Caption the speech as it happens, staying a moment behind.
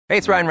Hey,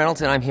 it's Ryan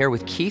Reynolds, and I'm here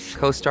with Keith,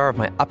 co-star of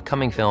my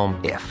upcoming film,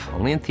 If,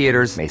 only in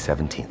theaters May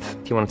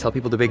 17th. Do you want to tell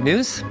people the big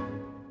news?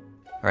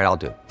 All right, I'll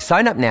do it.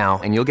 Sign up now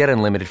and you'll get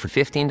unlimited for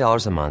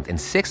 $15 a month and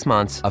 6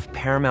 months of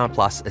Paramount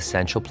Plus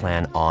Essential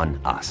Plan on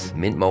us.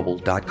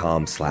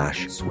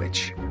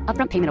 MintMobile.com/switch.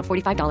 Upfront payment of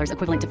 $45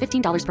 equivalent to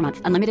 $15 per month.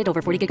 Unlimited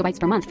over 40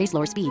 gigabytes per month. Face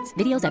lower speeds.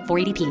 Videos at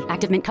 480p.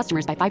 Active Mint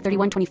customers by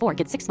 531.24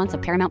 get 6 months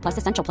of Paramount Plus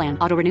Essential Plan.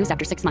 Auto renews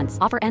after 6 months.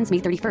 Offer ends May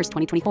 31st,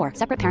 2024.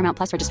 Separate Paramount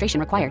Plus registration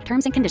required.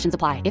 Terms and conditions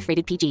apply if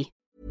rated PG.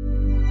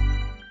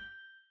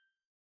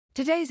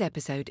 Today's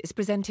episode is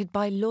presented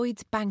by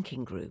Lloyds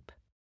Banking Group.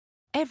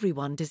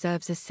 Everyone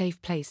deserves a safe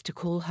place to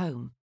call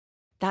home.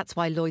 That's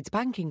why Lloyds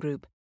Banking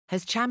Group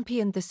has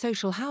championed the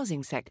social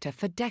housing sector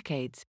for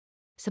decades,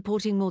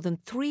 supporting more than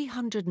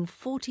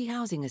 340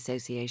 housing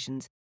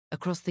associations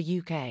across the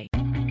UK.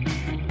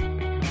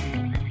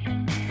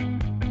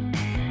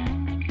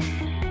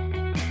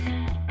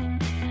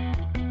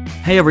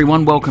 Hey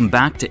everyone, welcome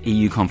back to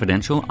EU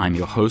Confidential. I'm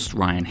your host,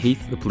 Ryan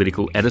Heath, the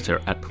political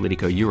editor at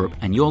Politico Europe,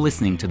 and you're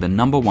listening to the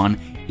 #1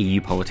 EU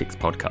politics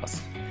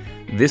podcast.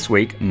 This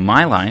week,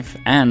 my life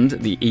and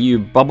the EU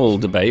bubble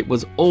debate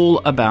was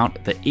all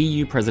about the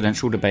EU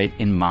presidential debate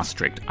in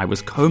Maastricht. I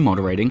was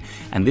co-moderating,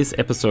 and this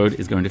episode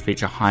is going to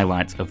feature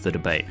highlights of the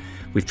debate.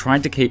 We've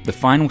tried to keep the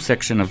final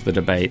section of the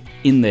debate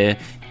in there,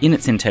 in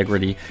its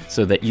integrity,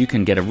 so that you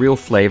can get a real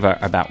flavour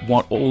about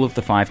what all of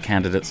the 5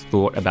 candidates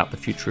thought about the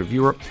future of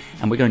Europe,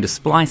 and we're going to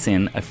splice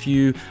in a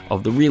few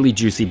of the really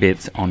juicy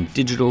bits on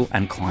digital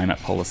and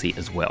climate policy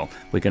as well.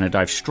 We're going to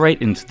dive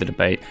straight into the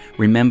debate.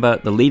 Remember,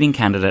 the leading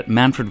candidate,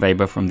 Manfred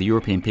Weber from the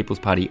European People's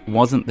Party,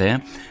 wasn't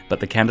there,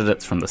 but the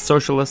candidates from the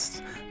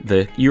Socialists,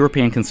 the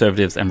European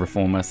Conservatives and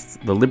Reformists,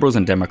 the Liberals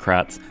and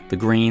Democrats, the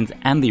Greens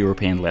and the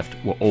European Left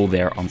were all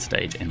there on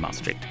stage in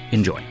Maastricht.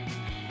 Enjoy.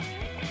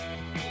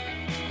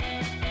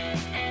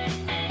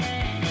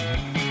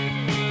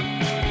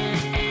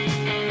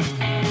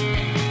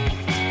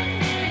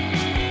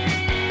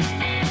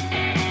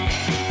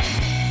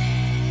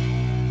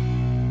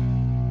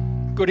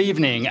 Good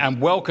evening and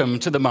welcome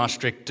to the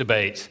Maastricht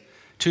debate,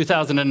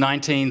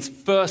 2019's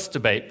first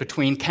debate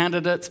between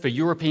candidates for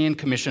European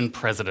Commission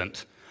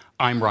President.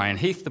 I'm Ryan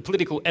Heath, the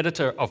political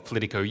editor of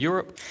Politico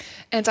Europe.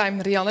 And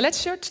I'm Rianne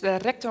Letschert, the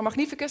Rector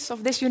Magnificus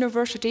of this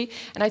university.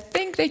 And I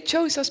think they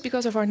chose us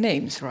because of our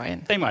names,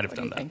 Ryan. They might have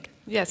done that. Think?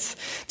 Yes.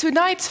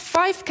 Tonight,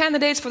 5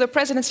 candidates for the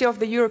presidency of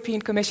the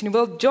European Commission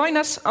will join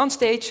us on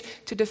stage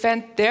to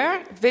defend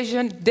their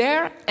vision,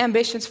 their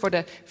ambitions for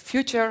the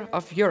future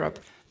of Europe.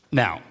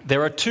 Now,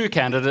 there are 2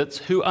 candidates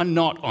who are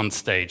not on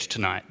stage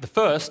tonight. The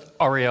first,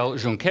 Oriol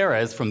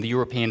Junqueras from the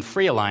European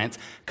Free Alliance,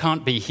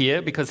 can't be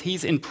here because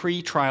he's in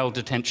pre-trial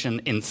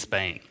detention in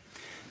Spain.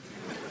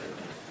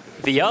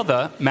 The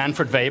other,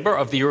 Manfred Weber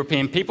of the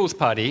European People's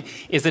Party,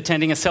 is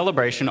attending a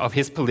celebration of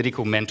his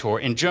political mentor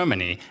in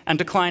Germany and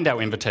declined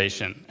our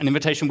invitation, an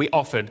invitation we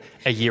offered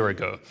a year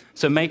ago.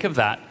 So make of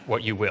that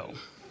what you will.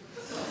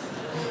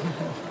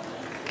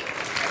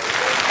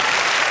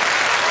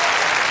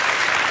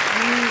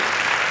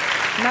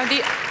 Now,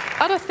 the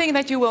other thing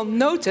that you will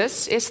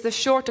notice is the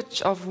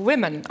shortage of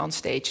women on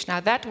stage. Now,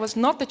 that was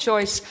not the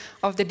choice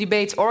of the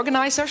debate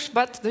organizers,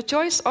 but the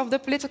choice of the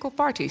political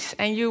parties.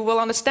 And you will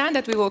understand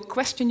that we will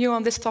question you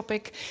on this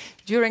topic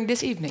during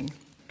this evening.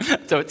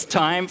 So it's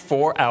time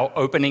for our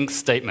opening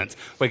statements.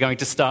 We're going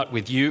to start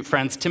with you,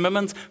 Frans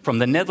Timmermans, from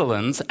the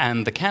Netherlands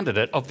and the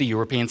candidate of the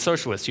European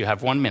Socialists. You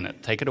have 1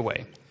 minute. Take it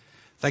away.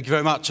 Thank you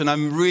very much, and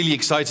I'm really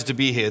excited to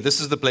be here.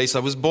 This is the place I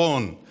was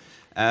born.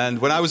 And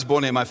when I was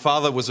born here, my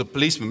father was a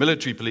policeman,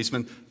 military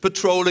policeman,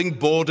 patrolling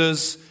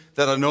borders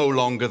that are no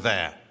longer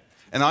there.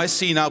 And I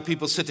see now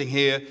people sitting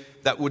here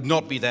that would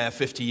not be there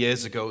 50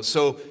 years ago.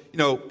 So,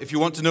 if you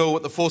want to know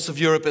what the force of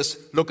Europe is,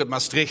 look at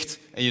Maastricht,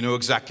 and you know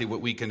exactly what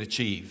we can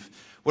achieve.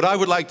 What I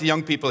would like the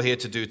young people here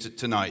to do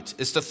tonight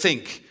is to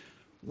think,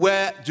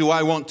 where do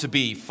I want to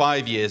be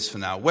 5 years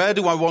from now? Where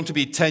do I want to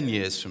be 10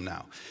 years from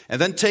now?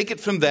 And then take it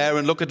from there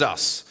and look at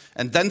us.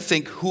 And then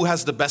think who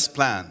has the best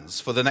plans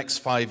for the next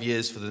 5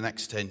 years, for the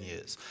next 10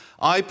 years.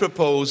 I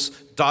propose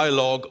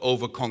dialogue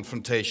over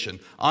confrontation.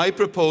 I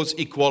propose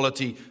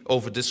equality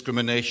over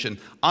discrimination.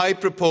 I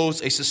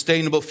propose a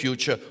sustainable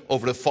future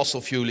over a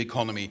fossil fuel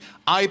economy.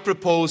 I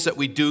propose that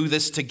we do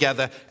this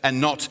together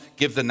and not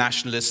give the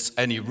nationalists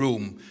any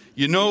room.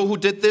 You know who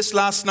did this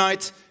last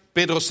night?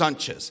 Pedro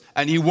Sanchez.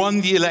 And he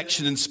won the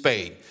election in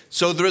Spain.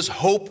 So there is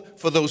hope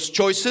for those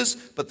choices,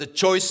 but the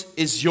choice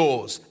is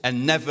yours.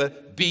 And never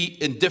be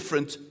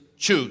indifferent.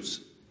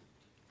 Choose.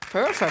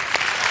 Perfect.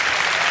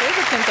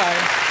 Perfect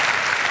time.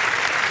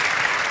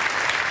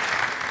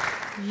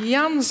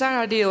 Jan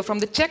Zahradil from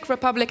the Czech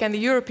Republic and the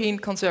European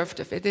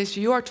Conservative. It is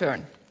your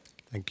turn.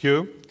 Thank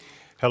you.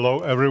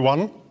 Hello,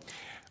 everyone.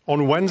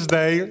 On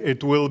Wednesday,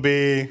 it will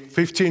be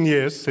 15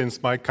 years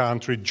since my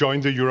country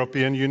joined the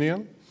European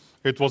Union.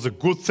 It was a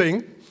good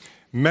thing.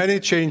 Many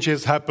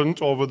changes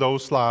happened over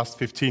those last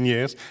 15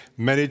 years.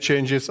 Many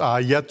changes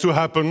are yet to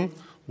happen,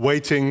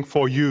 waiting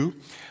for you.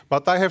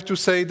 But I have to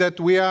say that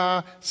we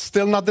are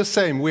still not the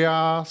same. We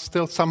are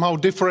still somehow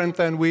different,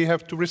 and we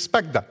have to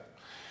respect that.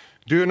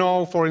 Do you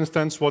know, for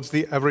instance, what's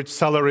the average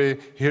salary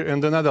here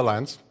in the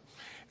Netherlands?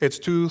 It's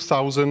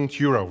 2,000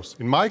 euros.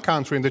 In my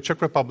country, in the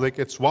Czech Republic,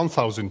 it's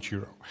 1,000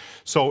 euros.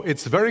 So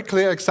it's a very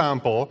clear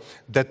example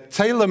that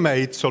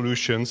tailor-made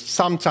solutions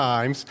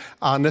sometimes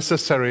are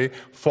necessary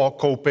for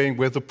coping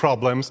with the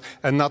problems,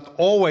 and not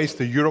always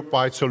the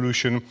Europe-wide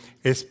solution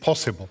is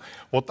possible.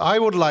 What I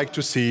would like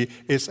to see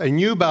is a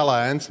new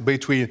balance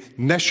between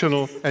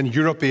national and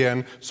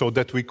European so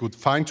that we could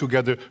find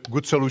together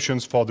good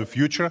solutions for the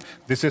future.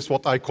 This is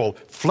what I call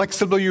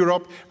flexible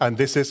Europe, and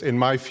this is, in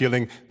my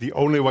feeling, the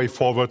only way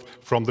forward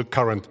from the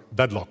current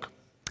deadlock.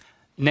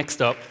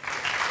 Next up,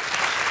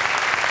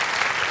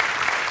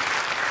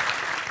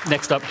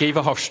 Guy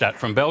Verhofstadt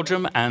from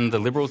Belgium and the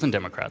Liberals and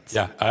Democrats.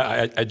 Yeah,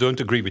 I don't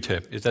agree with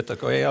him. Is that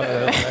okay?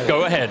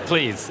 Go ahead,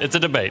 please. It's a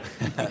debate.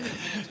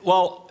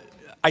 Well,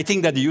 I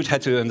think that the youth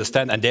had to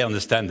understand, and they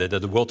understand it,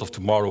 that the world of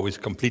tomorrow is a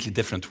completely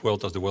different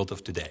world as the world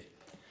of today.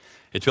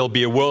 It will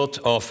be a world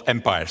of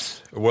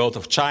empires, a world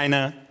of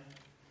China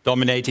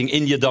dominating,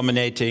 India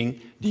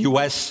dominating, the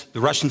US, the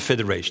Russian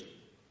Federation.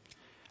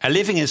 And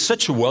living in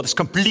such a world is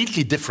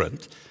completely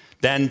different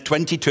than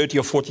 20, 30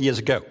 or 40 years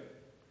ago.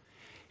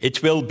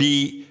 It will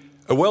be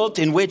a world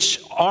in which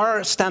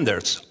our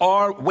standards,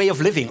 our way of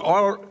living,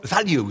 our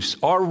values,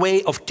 our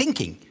way of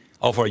thinking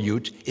of our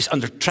youth is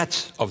under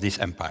threat of these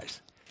empires.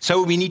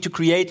 So we need to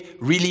create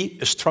really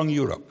a strong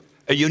Europe,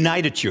 a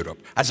united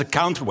Europe, as a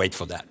counterweight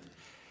for that.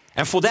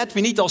 And for that,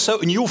 we need also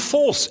a new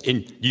force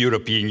in the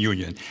European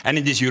Union and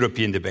in this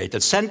European debate, a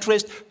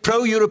centrist,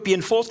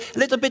 pro-European force, a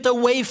little bit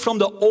away from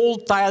the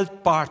old-style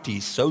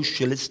parties,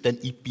 Socialist and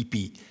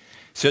EPP.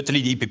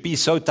 Certainly the EPP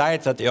is so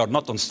tired that they are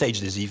not on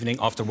stage this evening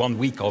after 1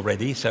 week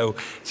already, so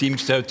it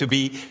seems to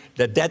be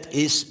that that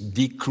is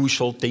the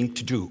crucial thing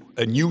to do,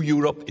 a new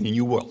Europe in a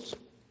new world.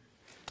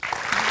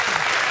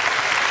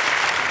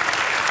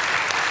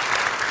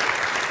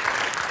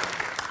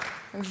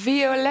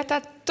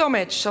 Violeta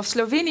Tomic of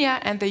Slovenia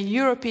and the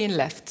European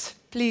Left.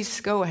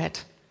 Please go ahead.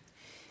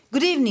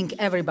 Good evening,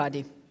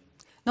 everybody.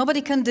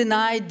 Nobody can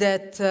deny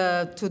that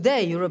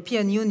today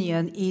European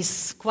Union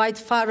is quite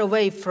far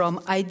away from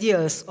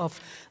ideas of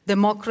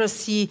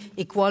democracy,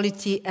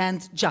 equality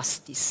and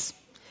justice.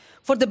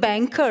 For the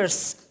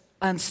bankers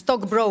and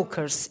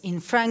stockbrokers in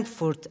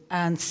Frankfurt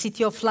and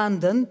City of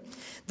London,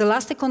 the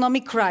last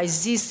economic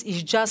crisis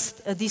is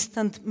just a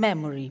distant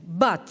memory.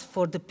 But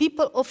for the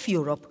people of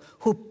Europe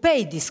who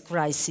pay this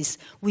crisis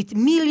with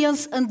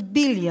millions and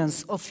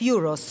billions of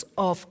euros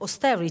of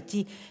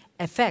austerity,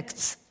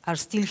 effects are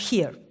still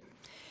here.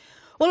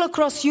 All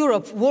across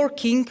Europe,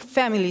 working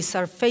families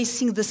are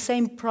facing the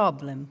same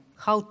problem: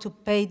 how to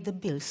pay the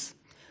bills,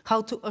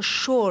 how to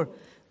assure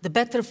the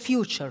better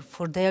future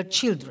for their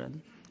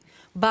children.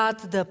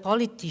 But the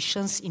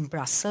politicians in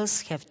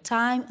Brussels have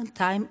time and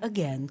time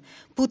again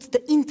put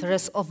the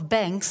interests of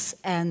banks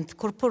and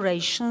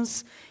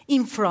corporations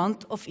in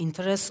front of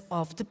interests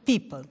of the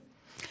people.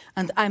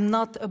 And I'm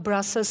not a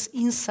Brussels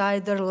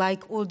insider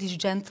like all these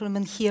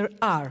gentlemen here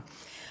are.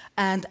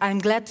 And I'm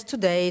glad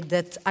today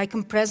that I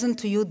can present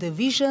to you the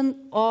vision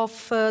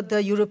of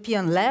the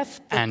European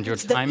left. And your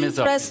time is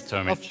up, the interest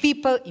of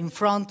people in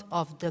front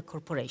of the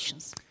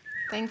corporations.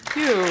 Thank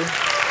you.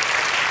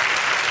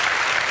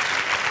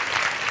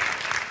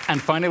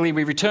 And finally,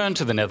 we return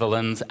to the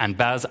Netherlands and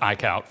Bas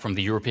Eickhout from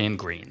the European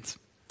Greens.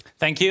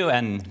 Thank you,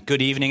 and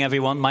good evening,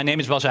 everyone. My name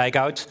is Bas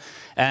Eickhout,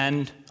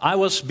 and I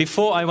was,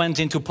 before I went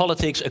into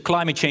politics, a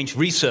climate change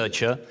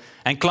researcher,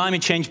 and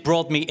climate change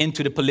brought me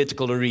into the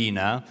political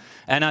arena.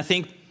 And I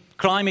think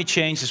climate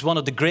change is one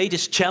of the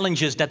greatest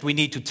challenges that we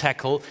need to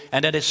tackle,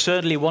 and that is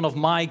certainly one of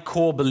my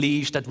core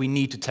beliefs that we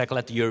need to tackle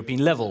at the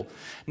European level.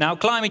 Now,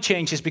 climate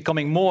change is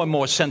becoming more and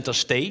more center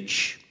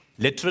stage,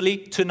 literally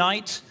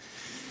tonight.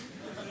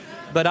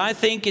 But I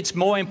think it's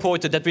more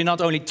important that we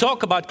not only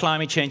talk about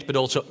climate change, but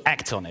also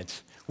act on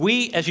it.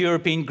 We as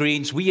European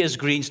Greens, we as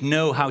Greens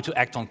know how to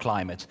act on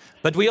climate.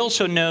 But we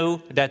also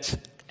know that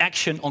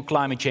action on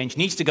climate change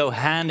needs to go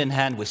hand in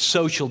hand with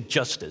social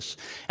justice.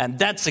 And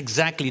that's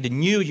exactly the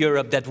new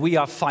Europe that we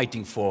are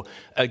fighting for.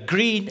 A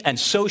green and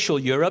social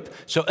Europe,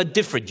 so a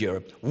different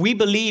Europe. We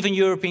believe in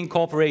European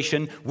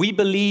cooperation, we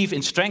believe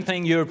in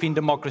strengthening European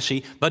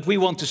democracy, but we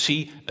want to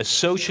see a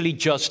socially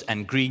just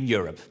and green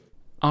Europe.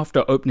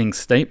 After opening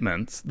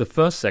statements, the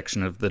first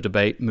section of the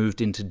debate moved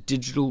into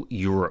digital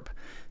Europe.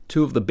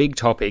 Two of the big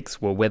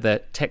topics were whether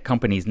tech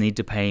companies need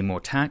to pay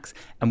more tax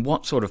and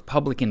what sort of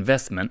public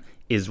investment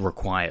is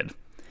required.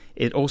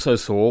 It also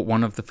saw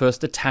one of the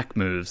first attack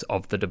moves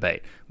of the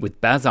debate, with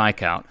Bas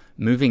Eickhout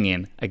moving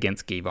in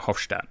against Guy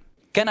Verhofstadt.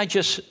 Can I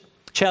just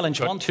challenge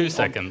Got one 2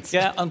 seconds.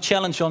 I'll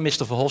challenge on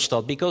Mr.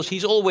 Verhofstadt, because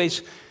he's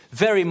always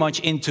very much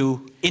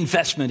into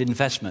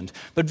investment.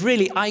 But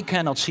really, I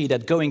cannot see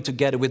that going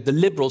together with the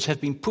Liberals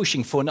have been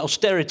pushing for an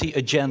austerity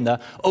agenda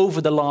over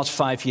the last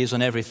 5 years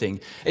on everything.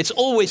 It's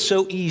always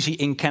so easy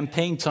in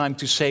campaign time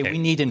to say we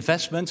need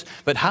investment,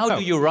 but how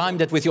do you rhyme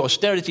that with your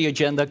austerity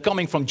agenda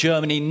coming from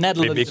Germany,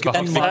 Netherlands,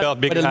 Denmark?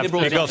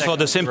 Because for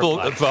the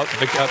simple...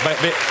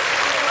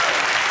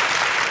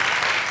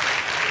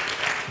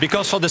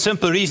 Because for the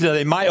simple reason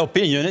that, in my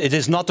opinion, it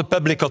is not the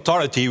public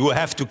authority who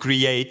have to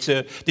create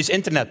these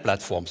internet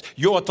platforms.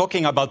 You are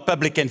talking about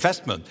public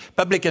investment.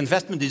 Public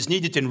investment is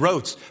needed in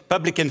roads.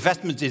 Public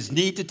investment is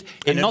needed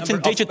in not in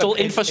digital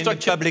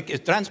infrastructure. In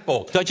public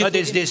transport. But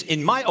is this,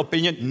 in my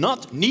opinion,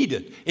 not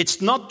needed.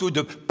 It's not to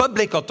the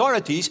public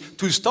authorities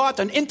to start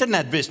an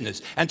internet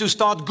business and to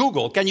start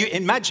Google. Can you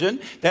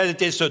imagine that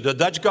it is the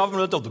Dutch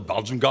government or the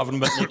Belgian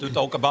government to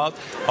talk about,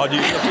 or the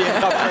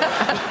European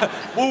government,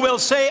 who will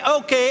say,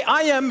 okay,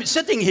 I am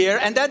sitting here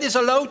and that is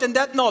allowed and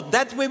that not,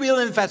 that we will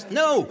invest.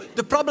 No,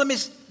 the problem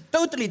is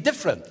totally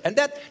different, and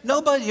that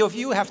nobody of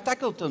you have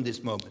tackled on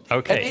this moment.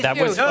 Okay, that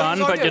was fun,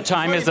 but your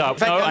time is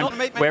up. No,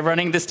 we're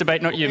running this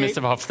debate, not you,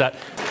 Mr. Verhofstadt.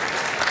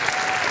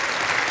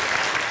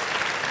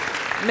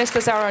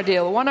 Mr.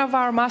 Zahradil, one of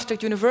our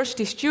Maastricht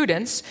University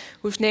students,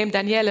 who's named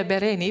Daniele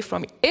Bereni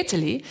from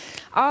Italy,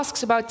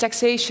 asks about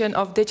taxation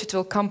of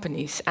digital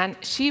companies. And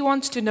she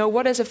wants to know,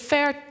 what is a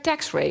fair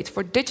tax rate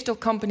for digital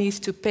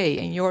companies to pay,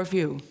 in your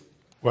view?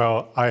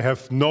 Well, I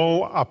have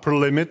no upper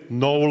limit,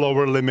 no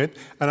lower limit,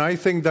 and I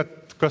think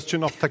that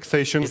question of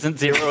taxation isn't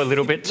zero a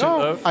little bit too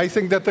low? I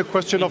think that the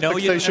question of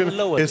taxation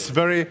is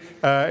very,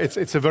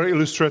 it's a very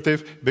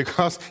illustrative,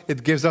 because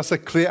it gives us a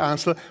clear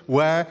answer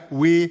where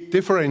we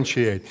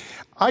differentiate.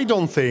 I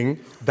don't think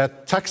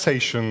that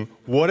taxation,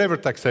 whatever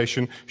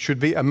taxation, should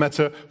be a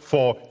matter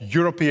for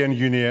European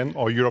Union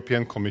or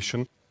European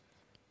Commission.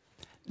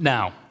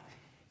 Now,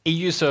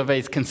 EU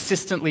surveys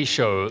consistently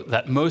show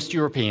that most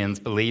Europeans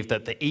believe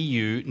that the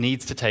EU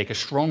needs to take a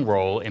strong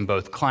role in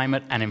both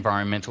climate and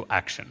environmental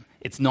action.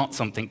 It's not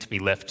something to be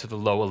left to the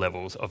lower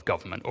levels of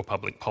government or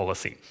public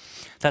policy.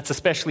 That's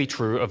especially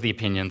true of the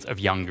opinions of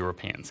young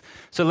Europeans.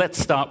 So let's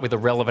start with a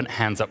relevant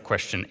hands-up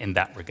question in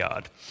that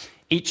regard.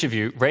 Each of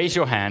you, raise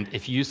your hand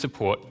if you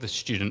support the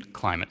student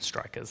climate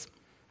strikers.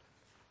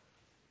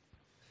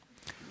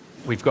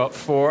 We've got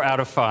 4 out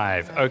of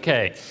 5.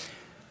 Okay.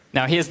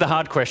 Now, here's the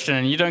hard question,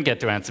 and you don't get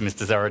to answer,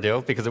 Mr.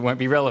 Zahradil, because it won't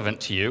be relevant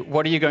to you.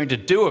 What are you going to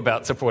do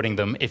about supporting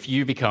them if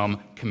you become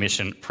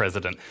Commission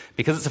President?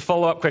 Because it's a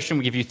follow-up question,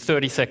 we give you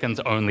 30 seconds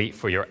only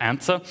for your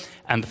answer.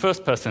 And the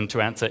first person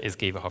to answer is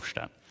Guy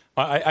Verhofstadt.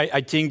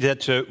 I think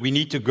that we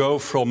need to go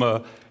from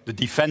the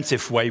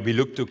defensive way we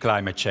look to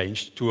climate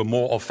change to a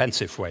more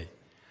offensive way.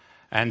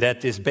 And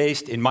that is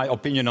based, in my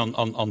opinion,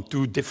 on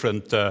 2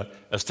 different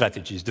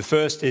strategies. The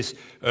first is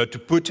to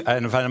put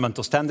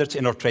environmental standards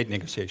in our trade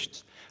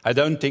negotiations. I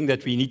don't think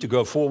that we need to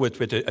go forward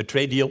with a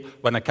trade deal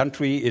when a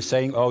country is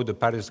saying, oh, the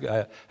Paris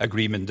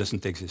Agreement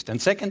doesn't exist. And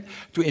second,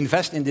 to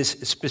invest in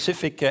these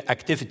specific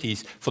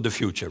activities for the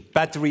future.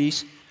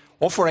 Batteries,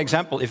 or for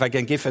example, if I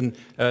can give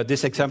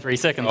this example. 3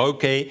 seconds.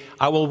 Okay,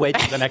 I will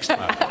wait for the next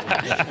time.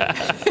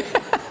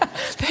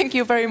 Thank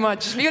you very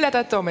much.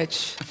 Violeta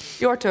Tomic,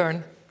 your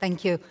turn.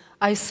 Thank you.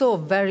 I saw a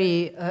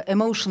very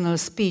emotional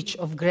speech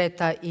of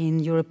Greta in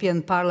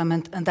European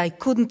Parliament, and I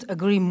couldn't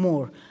agree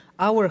more.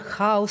 Our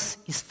house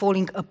is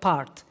falling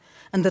apart,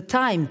 and the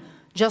time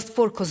just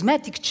for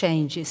cosmetic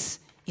changes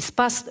is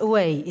passed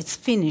away, it's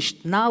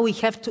finished. Now we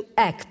have to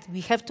act.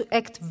 We have to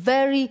act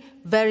very,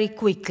 very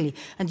quickly,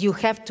 and you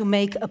have to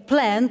make a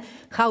plan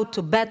how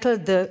to battle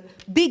the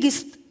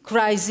biggest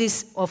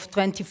crisis of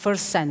 21st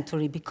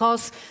century,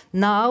 because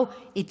now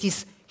it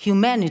is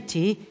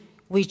humanity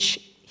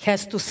which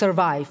has to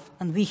survive,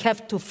 and we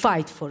have to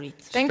fight for it.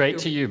 Straight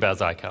to you, Bas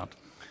Eickhout.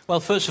 Well,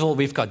 first of all,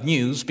 we've got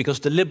news, because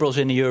the Liberals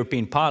in the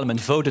European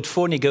Parliament voted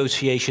for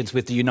negotiations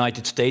with the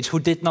United States, who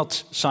did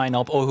not sign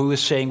up, or who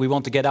is saying we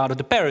want to get out of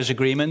the Paris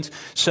Agreement.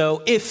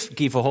 So if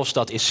Guy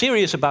Verhofstadt is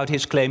serious about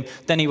his claim,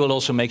 then he will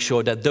also make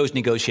sure that those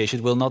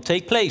negotiations will not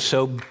take place.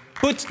 So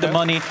put the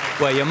money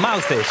where your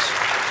mouth is.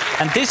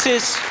 And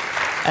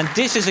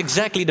this is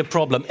exactly the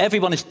problem.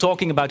 Everyone is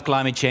talking about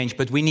climate change,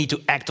 but we need to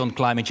act on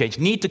climate change.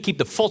 Need to keep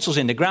the fossils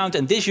in the ground,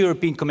 and this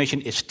European Commission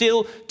is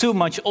still too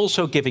much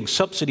also giving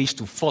subsidies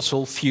to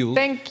fossil fuel.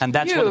 And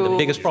that's one of the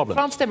biggest problems.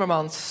 Frans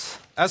Timmermans.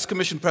 As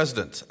Commission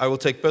President, I will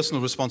take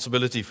personal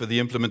responsibility for the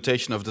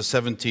implementation of the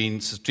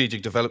 17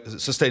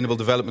 Sustainable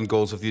Development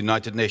Goals of the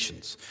United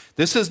Nations.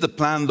 This is the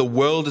plan the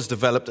world has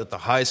developed at the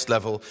highest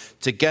level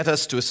to get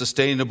us to a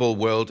sustainable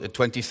world at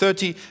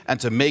 2030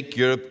 and to make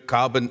Europe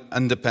carbon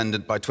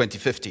independent by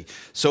 2050.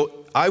 So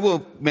I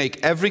will make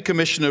every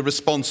commissioner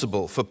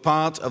responsible for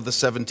part of the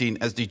 17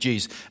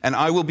 SDGs, and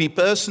I will be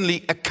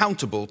personally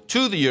accountable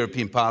to the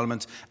European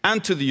Parliament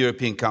and to the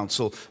European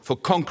Council for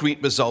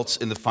concrete results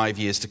in the 5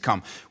 years to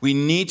come. We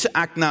need to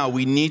act now.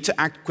 We need to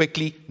act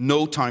quickly.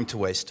 No time to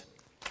waste.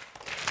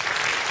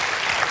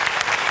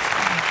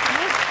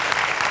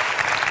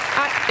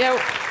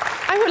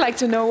 I would like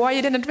to know why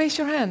you didn't raise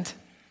your hand.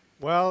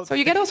 Well, so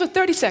you get also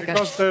 30 seconds.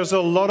 Because there's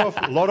a lot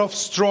of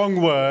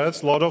strong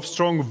words, a lot of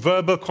strong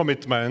verbal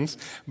commitments,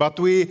 but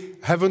we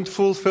haven't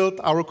fulfilled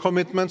our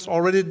commitments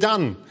already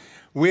done.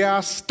 We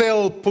are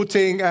still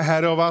putting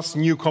ahead of us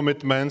new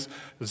commitments,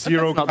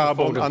 zero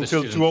carbon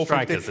until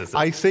 2050.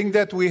 I think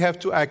that we have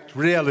to act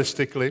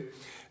realistically.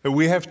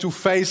 We have to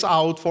phase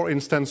out, for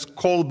instance,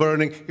 coal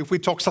burning. If we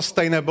talk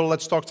sustainable,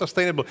 let's talk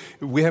sustainable.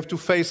 We have to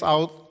phase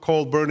out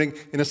coal burning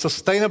in a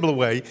sustainable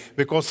way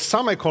because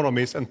some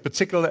economies, and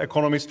particularly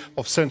economies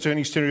of Central and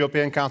Eastern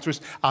European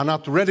countries, are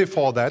not ready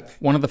for that.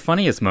 One of the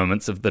funniest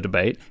moments of the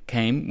debate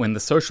came when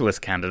the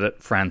socialist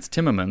candidate, Frans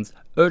Timmermans,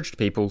 urged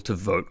people to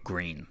vote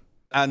Green.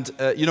 And,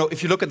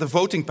 if you look at the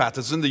voting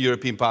patterns in the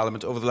European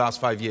Parliament over the last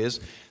 5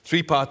 years,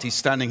 3 parties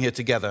standing here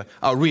together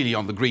are really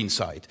on the Green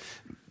side.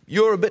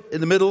 You're a bit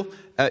in the middle.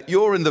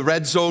 You're in the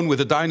red zone with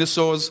the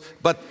dinosaurs.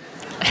 But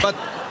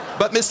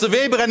Mr.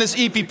 Weber and his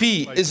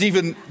EPP is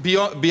even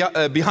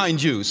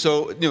behind you.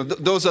 So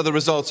those are the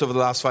results over the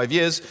last 5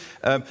 years.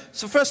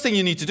 So first thing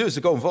you need to do is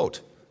to go and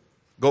vote.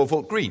 Go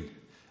vote Green.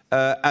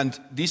 And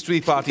these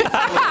 3 parties...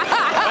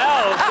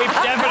 Well,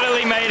 we've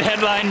definitely made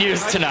headline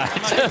news tonight.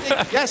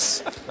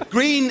 Yes,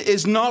 Green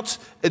is not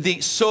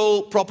the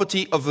sole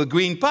property of the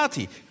Green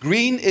Party.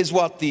 Green is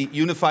what the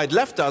Unified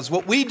Left does,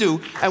 what we do,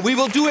 and we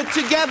will do it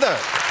together.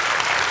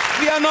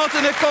 We are not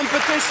in a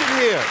competition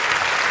here.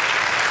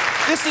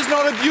 This is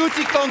not a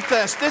beauty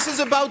contest. This is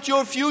about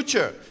your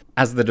future.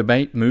 As the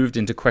debate moved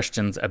into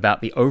questions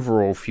about the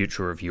overall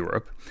future of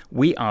Europe,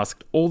 we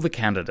asked all the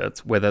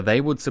candidates whether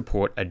they would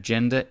support a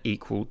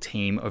gender-equal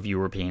team of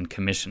European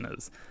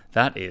commissioners.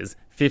 That is,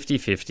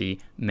 50-50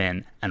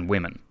 men and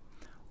women.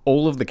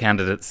 All of the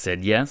candidates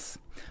said yes,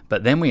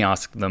 but then we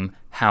asked them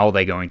how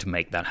they're going to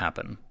make that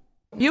happen.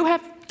 You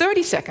have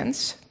 30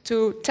 seconds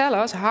to tell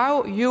us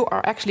how you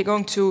are actually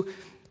going to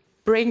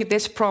bring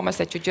this promise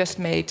that you just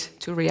made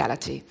to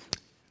reality.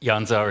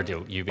 Jan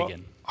Zahradil, you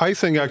begin. I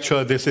think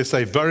actually this is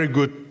a very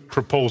good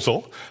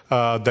proposal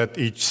that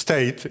each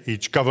state,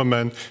 each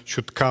government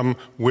should come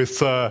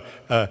with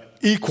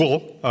equal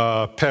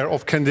pair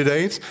of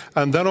candidates.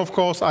 And then, of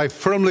course, I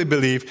firmly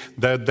believe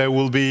that there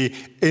will be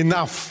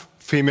enough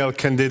female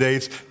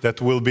candidates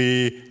that will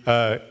be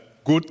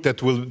good,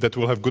 that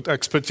will have good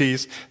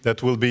expertise,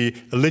 that will be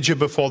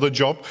eligible for the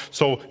job.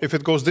 So if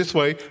it goes this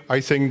way,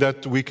 I think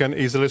that we can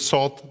easily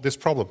solve this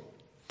problem.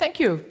 Thank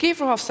you. Guy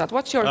Verhofstadt,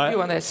 what's your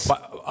view on this?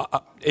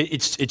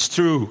 It's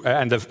true,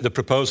 and the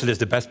proposal is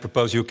the best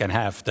proposal you can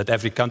have, that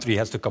every country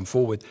has to come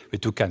forward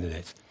with 2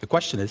 candidates. The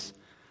question is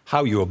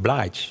how you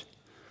oblige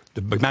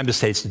the member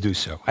states to do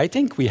so. I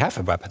think we have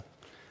a weapon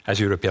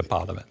as European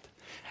Parliament.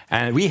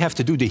 And we have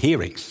to do the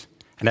hearings.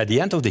 And at the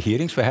end of the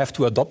hearings, we have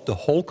to adopt the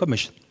whole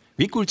Commission.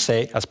 We could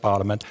say, as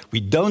Parliament,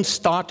 we don't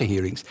start the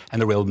hearings, and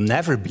there will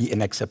never be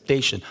an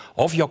acceptation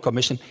of your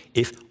Commission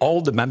if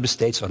all the member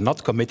states are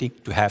not committing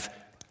to have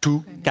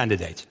 2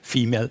 candidates,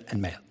 female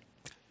and male.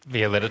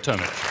 Violeta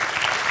Tomic.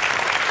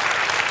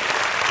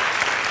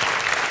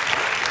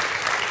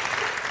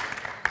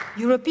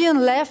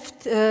 European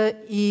Left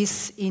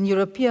is in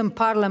European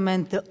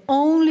Parliament the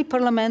only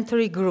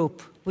parliamentary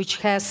group which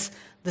has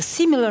the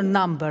similar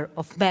number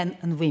of men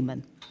and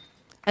women.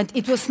 And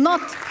it was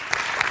not...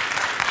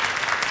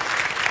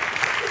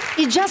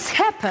 It just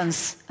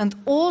happens. And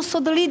also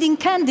the leading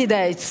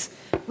candidates.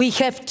 We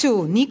have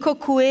 2, Nico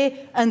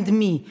Coué and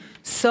me.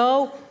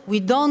 So we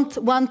don't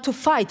want to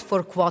fight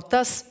for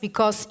quotas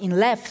because in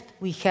Left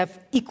we have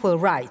equal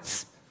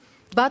rights.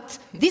 But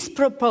this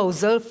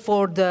proposal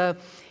for the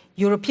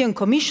European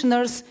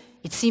commissioners,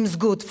 it seems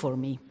good for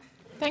me.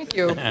 Thank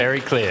you.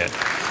 Very clear.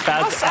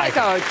 Bas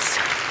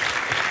Eickhout.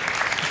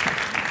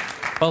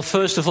 Well,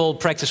 first of all,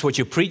 practice what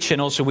you preach, and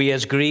also we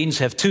as Greens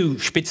have 2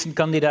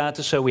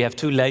 Spitzenkandidaten, so we have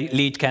 2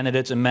 lead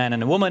candidates, a man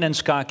and a woman, and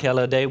Ska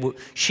Keller,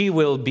 she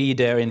will be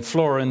there in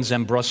Florence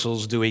and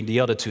Brussels doing the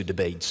other 2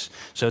 debates.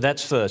 So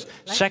that's first.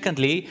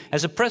 Secondly,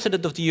 as a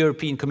president of the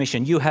European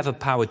Commission, you have a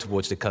power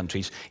towards the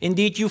countries.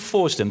 Indeed, you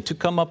force them to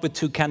come up with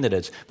 2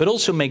 candidates, but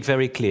also make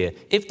very clear,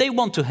 if they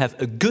want to have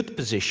a good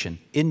position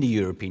in the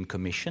European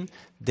Commission,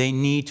 they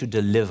need to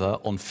deliver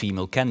on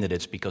female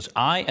candidates, because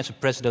I, as a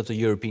president of the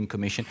European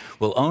Commission,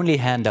 will only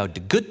hand out the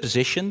good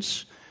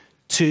positions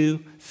to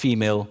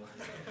female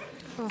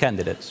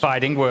candidates.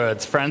 Fighting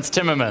words. Frans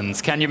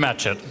Timmermans, can you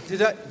match it?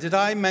 Did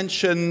I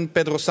mention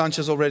Pedro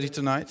Sanchez already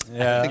tonight?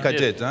 Yeah. I think I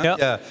did. Huh? Yeah.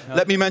 Yeah.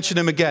 Let me mention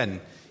him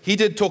again. He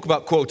did talk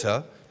about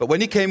quota, but when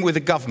he came with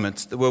the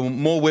government, there were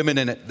more women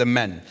in it than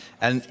men,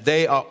 and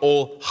they are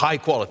all high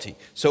quality.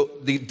 So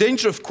the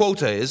danger of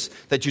quota is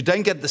that you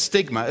then get the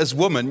stigma, as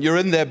woman, you're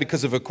in there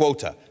because of a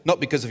quota,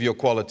 not because of your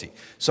quality.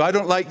 So I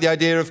don't like the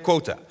idea of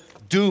quota.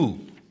 Do,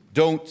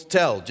 don't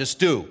tell, just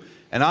do.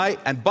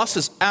 And Bas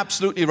is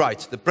absolutely right.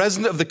 The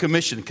President of the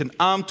Commission can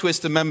arm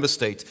twist a member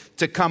state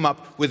to come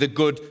up with a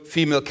good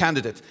female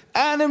candidate.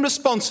 And in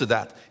response to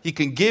that, he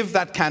can give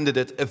that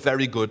candidate a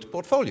very good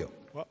portfolio.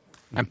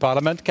 And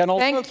Parliament can also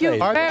Thank you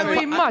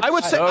very much. I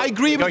would say I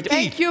agree with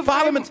Thank Guy. you.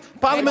 Parliament.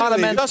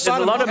 There's a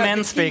lot of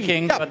men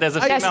speaking, but there's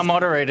a female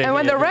moderator. And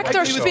when the here.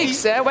 rector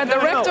speaks,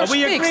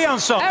 we agree on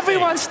something.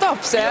 everyone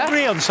stops. We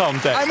agree on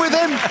something. I'm with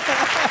him.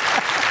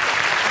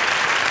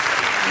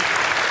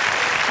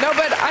 No,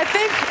 but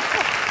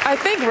I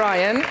think,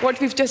 Ryan, what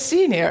we've just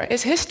seen here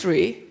is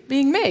history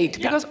being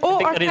made. Because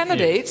all our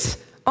candidates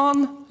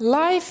on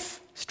live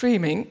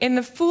streaming in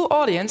the full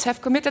audience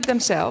have committed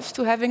themselves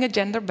to having a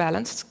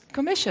gender-balanced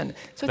commission.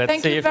 So Let's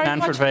thank see you if very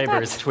Manfred much for Weber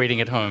that. is tweeting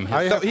at home.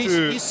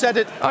 He said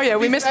it. Oh yeah,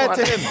 we missed one.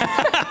 To him.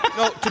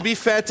 No, to be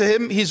fair to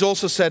him, he's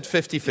also said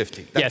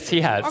 50-50. Yes,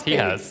 he has. Okay. He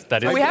has.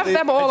 That is. We have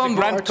them all on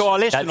Grand board.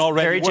 coalition That's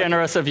already. very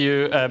generous of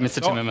you,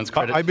 Mr. Timmermans.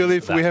 Credit. I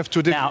believe for we that. have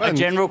to defend Now, a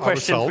general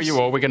question for ourselves, you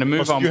all. We're going to move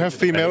because on. You with have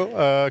the debate.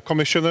 female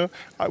commissioner.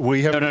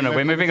 We have. No.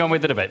 We're moving on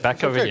with the debate.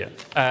 Back over here.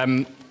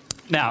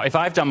 Now, if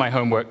I've done my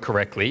homework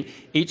correctly,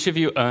 each of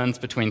you earns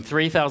between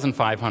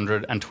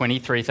 3,500 and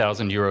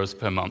 23,000 euros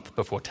per month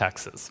before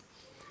taxes.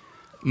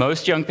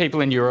 Most young people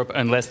in Europe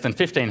earn less than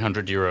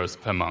 1,500 euros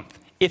per month,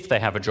 if they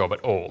have a job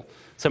at all.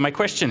 So my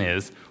question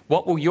is,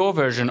 what will your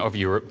version of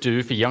Europe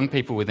do for young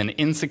people with an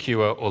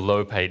insecure or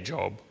low-paid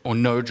job, or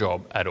no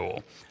job at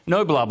all?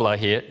 No blah blah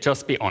here,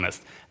 just be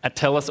honest. And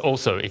tell us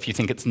also if you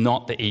think it's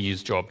not the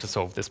EU's job to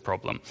solve this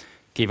problem.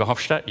 Guy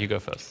Verhofstadt, you go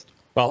first.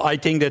 Well, I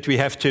think that we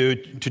have to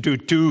do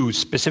two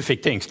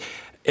specific things.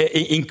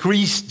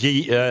 Increase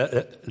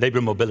the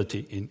labor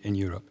mobility in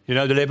Europe. You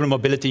know, the labor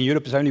mobility in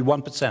Europe is only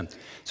 1%.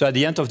 So at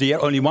the end of the year,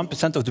 only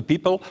 1% of the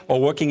people are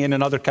working in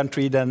another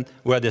country than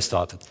where they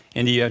started.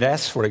 In the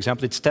US, for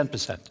example, it's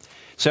 10%.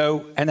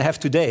 So, and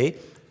today,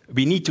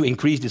 we need to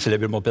increase this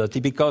labor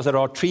mobility because there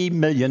are 3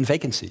 million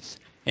vacancies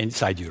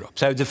inside Europe.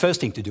 So the first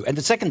thing to do. And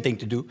the second thing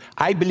to do,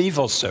 I believe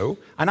also,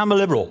 and I'm a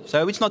liberal,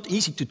 so it's not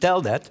easy to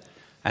tell that,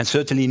 and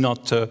certainly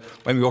not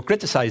when we were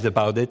criticized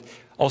about it.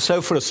 Also,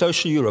 for a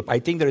social Europe, I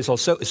think there is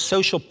also a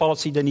social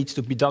policy that needs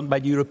to be done by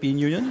the European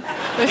Union.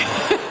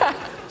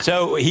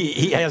 So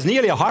he has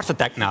nearly a heart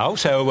attack now.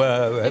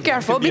 So be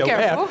careful, be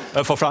careful.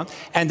 For France,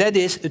 and that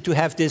is to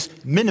have this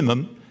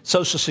minimum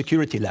social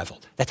security level.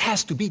 That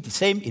has to be the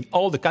same in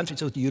all the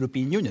countries of the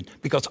European Union,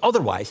 because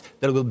otherwise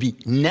there will be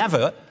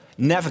never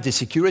the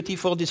security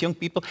for these young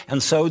people,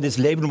 and so this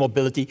labor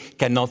mobility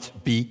cannot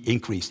be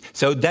increased.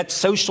 So that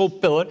social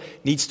pillar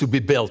needs to be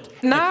built.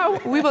 Now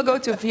we will go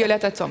to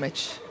Violeta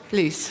Tomic.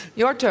 Please,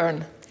 your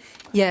turn.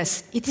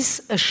 Yes, it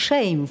is a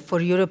shame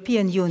for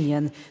European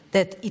Union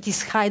that it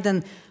is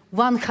hidden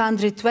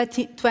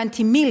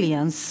 120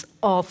 millions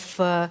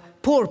of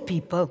poor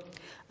people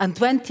and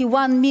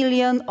 21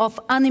 million of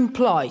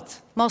unemployed.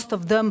 Most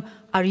of them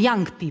are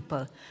young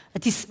people.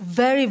 It is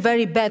very,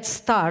 very bad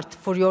start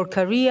for your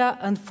career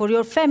and for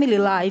your family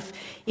life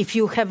if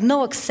you have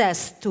no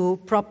access to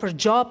proper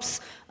jobs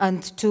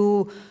and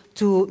to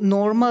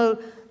normal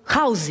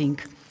housing.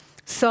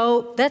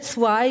 So that's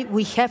why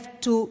we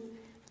have to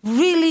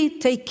really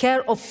take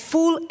care of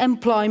full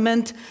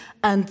employment,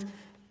 and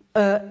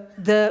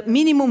the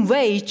minimum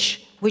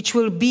wage, which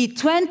will be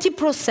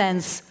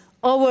 20%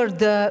 over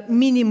the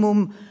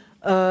minimum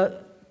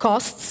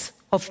costs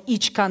of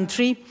each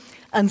country,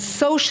 and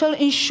social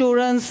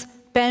insurance,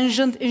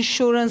 pension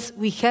insurance.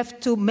 We have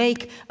to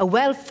make a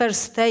welfare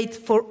state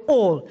for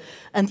all.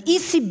 And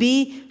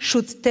ECB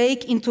should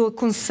take into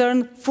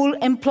concern full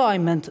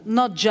employment,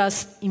 not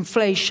just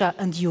inflation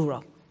and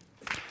euro.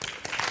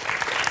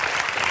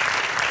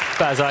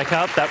 Bas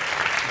Eickhout,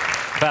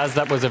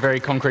 that was a very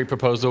concrete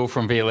proposal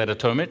from Violeta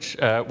Tomic.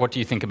 What do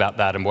you think about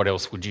that, and what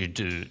else would you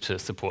do to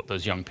support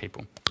those young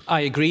people?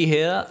 I agree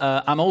here.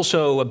 I'm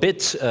also a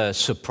bit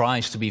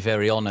surprised, to be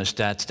very honest,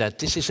 that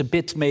this is a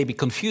bit maybe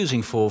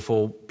confusing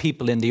for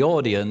people in the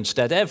audience,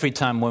 that every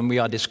time when we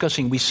are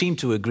discussing, we seem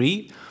to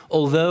agree,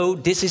 although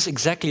this is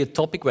exactly a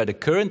topic where the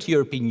current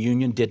European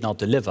Union did not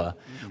deliver.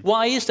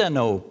 Why is there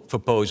no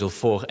proposal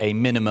for a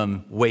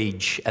minimum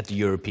wage at the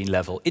European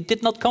level? It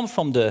did not come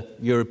from the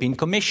European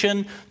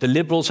Commission. The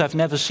Liberals have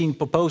never seen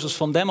proposals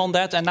from them on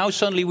that, and now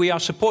suddenly we are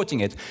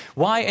supporting it.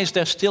 Why is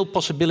there still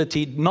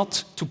possibility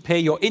not to pay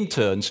your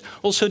interns?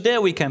 Also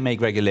there we can make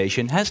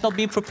regulation. Has not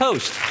been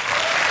proposed.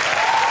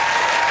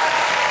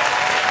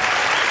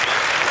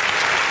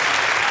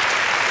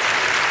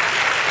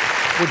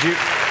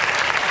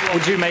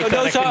 Would you make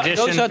that a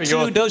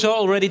condition? Those are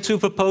already two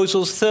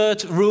proposals.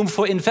 Third, room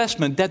for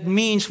investment. That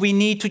means we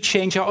need to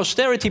change our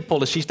austerity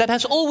policies. That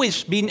has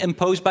always been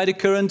imposed by the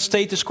current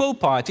status quo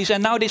parties,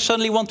 and now they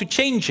suddenly want to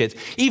change it.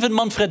 Even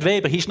Manfred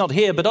Weber, he's not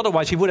here, but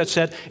otherwise he would have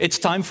said, it's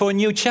time for a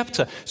new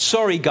chapter.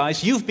 Sorry,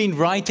 guys, you've been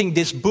writing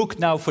this book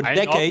now for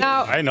decades.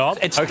 I know.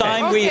 It's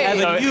time we have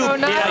a new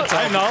director.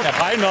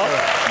 I know.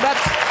 But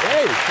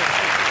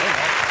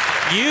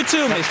You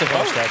too, Mr.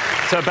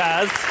 Verhofstadt. So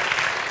Bas,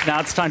 now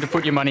it's time to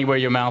put your money where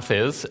your mouth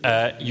is.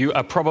 You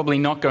are probably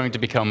not going to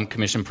become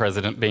Commission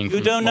President, being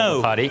from the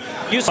smaller party.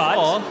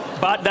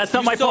 But that's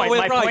not my point.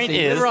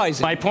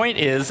 My point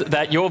is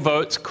that your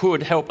votes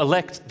could help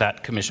elect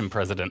that Commission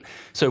President.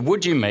 So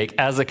would you make,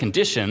 as a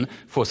condition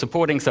for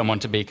supporting someone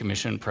to be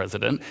Commission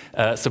President,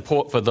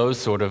 support for those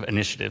sort of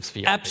initiatives for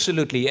you?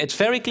 Absolutely. It's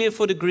very clear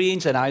for the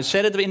Greens, and I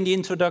said it in the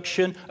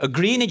introduction, a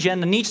green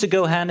agenda needs to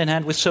go hand in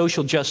hand with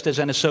social justice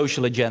and a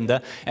social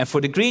agenda. And for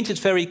the Greens, it's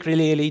very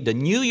clearly the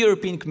new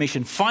European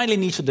Commission finally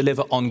needs to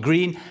deliver on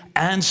green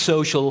and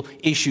social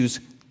issues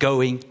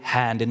going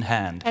hand in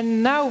hand.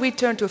 And now we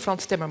turn to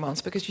Frans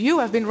Timmermans, because you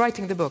have been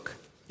writing the book,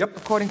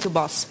 according to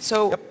Bas.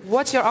 So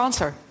what's your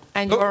answer?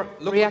 and your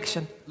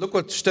reaction. Look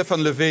what Stefan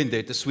Löfven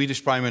did, the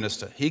Swedish Prime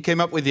Minister. He came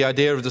up with the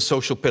idea of the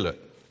social pillar,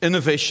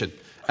 innovation.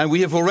 And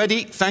we have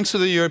already, thanks to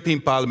the European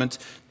Parliament,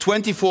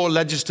 24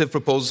 legislative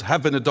proposals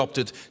have been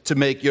adopted to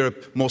make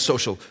Europe more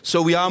social.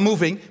 So we are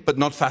moving, but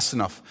not fast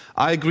enough.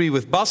 I agree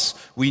with Bas.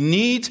 We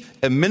need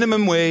a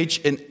minimum wage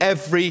in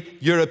every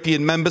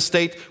European member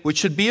state, which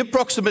should be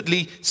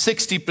approximately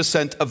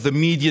 60% of the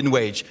median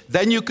wage.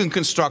 Then you can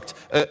construct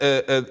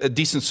a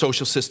decent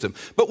social system.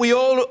 But we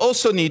all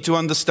also need to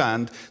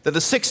understand that a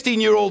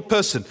 16-year-old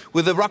person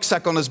with a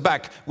rucksack on his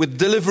back with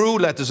Deliveroo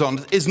letters on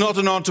it is not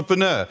an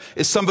entrepreneur,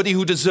 is somebody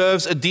who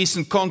deserves a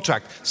decent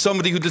contract,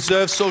 somebody who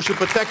deserves social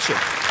protection.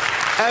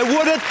 And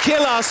would it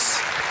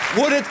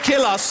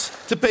kill us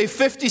to pay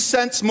 50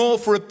 cents more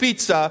for a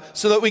pizza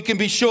so that we can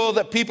be sure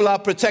that people are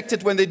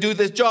protected when they do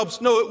their jobs?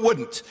 No, it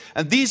wouldn't.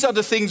 And these are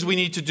the things we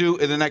need to do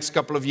in the next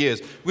couple of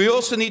years. We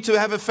also need to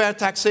have a fair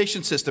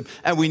taxation system,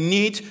 and we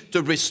need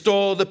to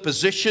restore the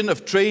position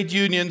of trade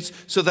unions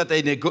so that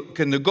they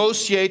can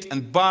negotiate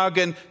and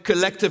bargain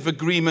collective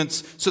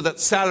agreements so that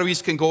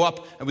salaries can go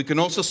up. And we can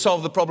also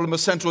solve the problem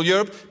of Central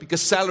Europe,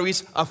 because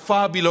salaries are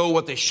far below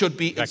what they should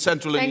be in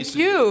Central and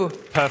Eastern Europe.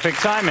 Thank you. Perfect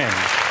timing.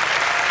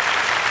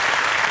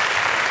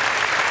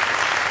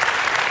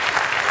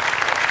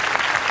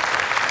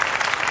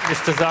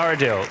 Mr.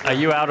 Zahradil, are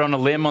you out on a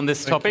limb on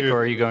this topic, or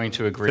are you going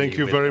to agree? Thank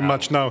you very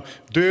much. Now,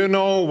 do you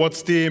know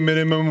what's the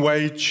minimum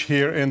wage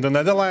here in the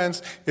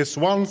Netherlands? It's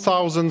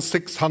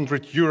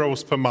 1,600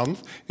 euros per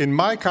month. In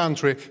my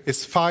country,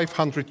 it's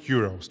 500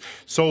 euros.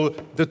 So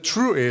the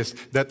truth is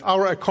that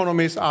our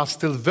economies are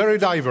still very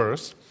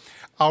diverse.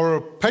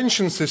 Our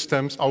pension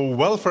systems, our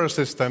welfare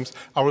systems,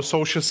 our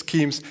social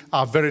schemes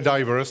are very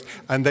diverse,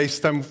 and they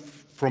stem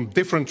from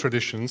different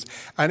traditions,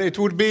 and it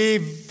would be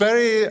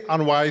very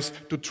unwise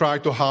to try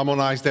to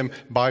harmonize them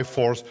by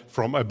force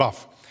from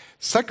above.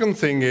 Second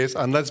thing is,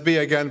 and let's be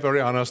again very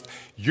honest,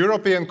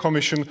 European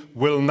Commission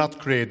will not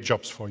create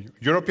jobs for you.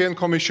 European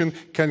Commission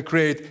can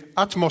create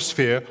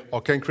atmosphere or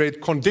can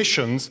create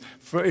conditions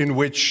in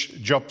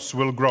which jobs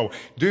will grow.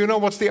 Do you know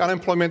what's the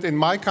unemployment in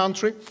my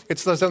country?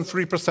 It's less than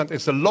 3%.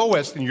 It's the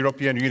lowest in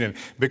European Union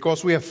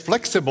because we have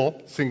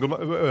flexible single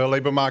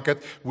labor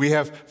market, we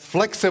have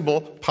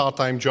flexible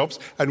part-time jobs,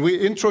 and we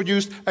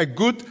introduced a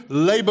good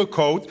labor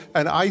code,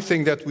 and I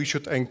think that we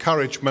should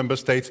encourage member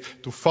states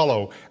to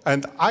follow.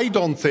 And I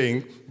don't think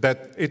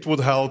that it would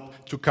help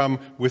to come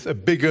with a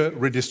bigger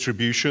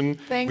redistribution.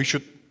 Thank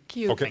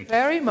you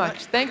very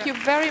much. Thank you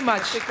very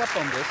much. Pick up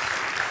on this.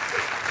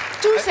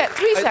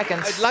 3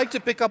 seconds. I'd like to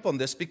pick up on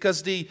this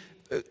because the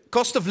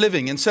cost of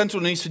living in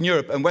Central and Eastern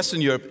Europe and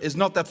Western Europe is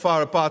not that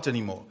far apart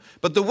anymore.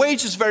 But the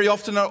wages very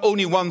often are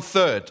only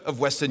 1/3 of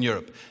Western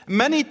Europe.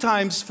 Many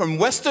times from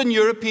Western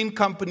European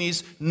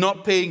companies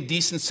not paying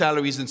decent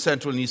salaries in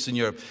Central and Eastern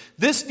Europe.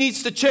 This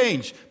needs to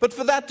change. But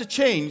for that to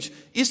change,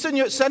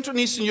 Central and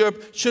Eastern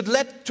Europe should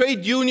let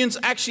trade unions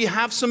actually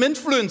have some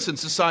influence in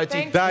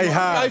society. They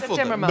have.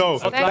 No,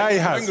 they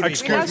have.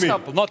 Excuse me.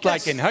 Not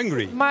like in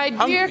Hungary. My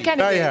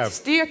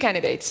dear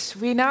candidates,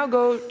 we now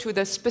go to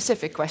the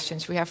specific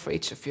questions we have for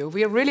each of you.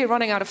 We are really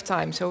running out of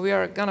time, so we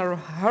are going to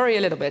hurry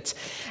a little bit.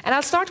 And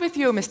I'll start with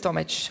you, Ms.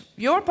 Tomic.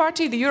 Your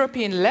party, the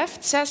European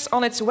Left, says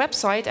on its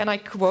website, and I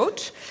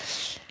quote,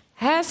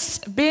 has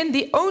been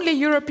the only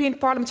European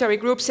parliamentary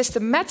group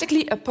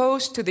systematically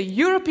opposed to the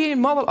European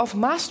model of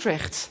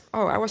Maastricht.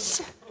 Oh, I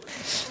was...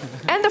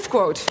 End of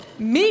quote.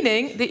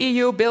 Meaning the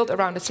EU built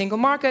around a single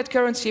market,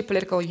 currency,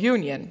 political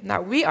union.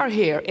 Now, we are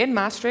here in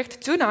Maastricht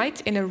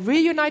tonight in a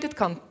reunited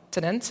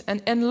continent,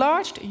 an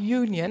enlarged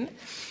union,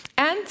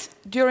 and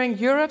during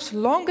Europe's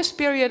longest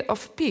period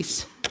of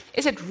peace.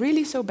 Is it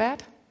really so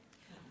bad?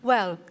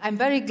 Well, I'm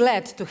very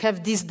glad to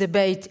have this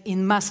debate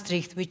in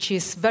Maastricht, which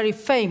is very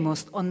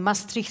famous on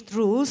Maastricht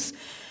rules,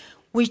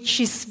 which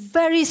is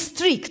very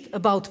strict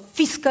about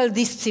fiscal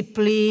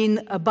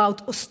discipline,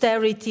 about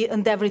austerity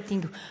and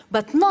everything,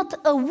 but not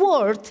a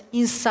word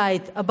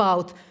inside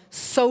about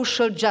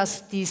social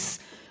justice,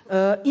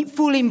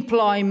 full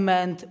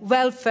employment,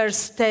 welfare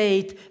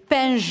state,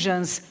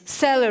 pensions,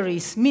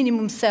 salaries,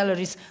 minimum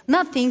salaries,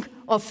 nothing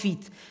of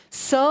it.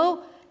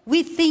 So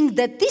we think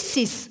that this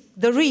is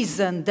the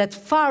reason that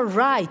far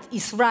right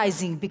is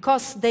rising,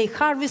 because they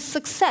harvest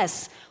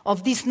success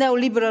of these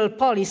neoliberal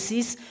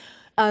policies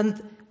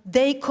and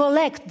they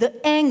collect the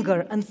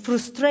anger and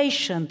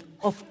frustration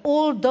of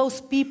all those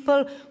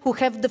people who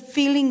have the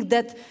feeling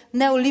that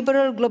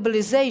neoliberal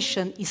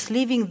globalization is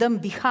leaving them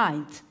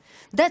behind.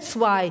 That's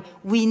why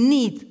we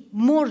need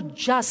more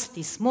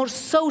justice, more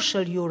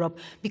social Europe,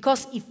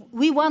 because if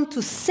we want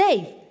to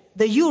save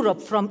the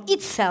Europe from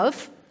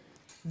itself,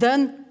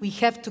 then we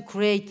have to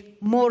create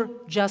more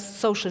just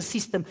social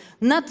system,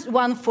 not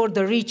one for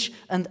the rich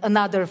and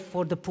another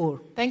for the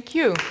poor. Thank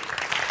you.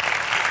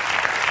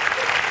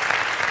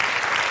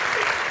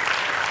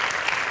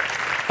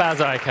 Bas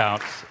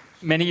Eickhout,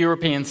 many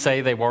Europeans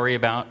say they worry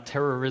about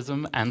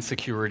terrorism and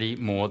security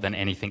more than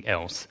anything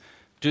else.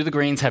 Do the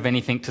Greens have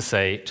anything to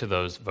say to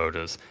those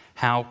voters?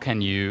 How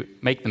can you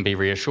make them be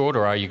reassured,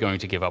 or are you going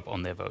to give up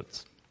on their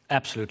votes?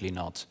 Absolutely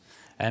not.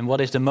 And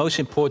what is the most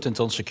important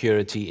on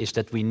security is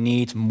that we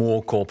need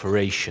more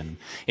cooperation.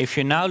 If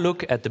you now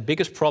look at the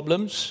biggest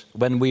problems,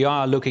 when we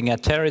are looking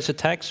at terrorist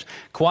attacks,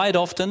 quite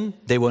often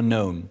they were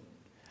known,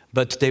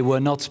 but they were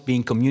not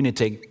being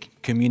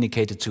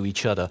communicated to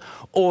each other,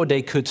 or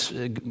they could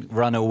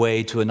run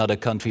away to another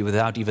country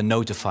without even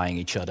notifying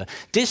each other.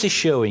 This is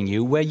showing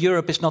you where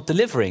Europe is not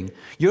delivering.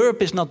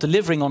 Europe is not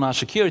delivering on our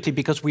security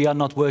because we are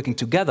not working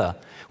together.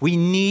 We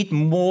need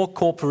more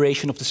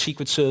cooperation of the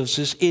secret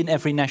services in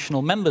every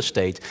national member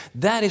state.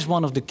 That is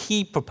one of the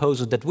key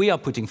proposals that we are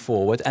putting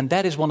forward, and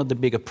that is one of the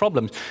bigger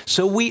problems.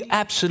 So we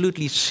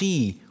absolutely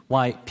see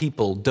why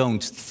people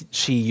don't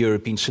see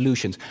European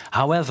solutions.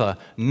 However,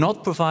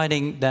 not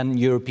providing then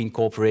European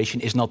cooperation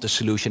is not the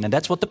solution, and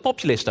that's what the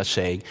populists are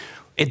saying.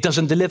 It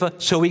doesn't deliver,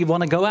 so we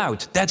want to go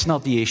out. That's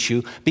not the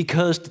issue,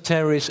 because the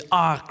terrorists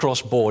are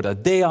cross-border.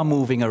 They are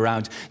moving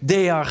around.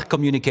 They are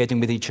communicating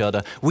with each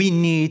other. We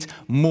need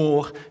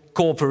more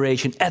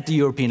cooperation at the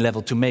European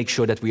level to make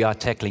sure that we are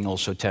tackling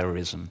also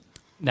terrorism.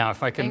 Now,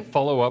 if I can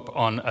follow up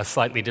on a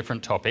slightly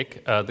different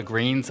topic, the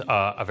Greens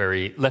are a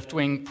very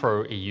left-wing,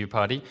 pro-EU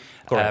party.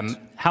 Correct.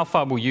 How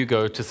far will you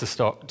go to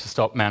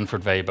stop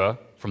Manfred Weber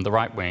from the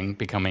right wing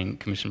becoming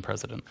Commission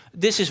President?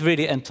 This is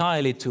really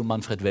entirely to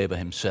Manfred Weber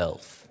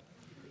himself.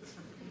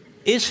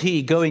 Is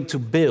he going to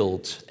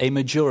build a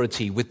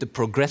majority with the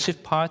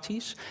progressive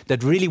parties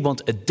that really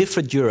want a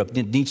different Europe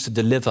that needs to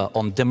deliver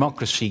on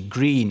democracy,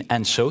 green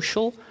and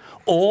social?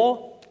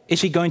 Or is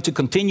he going to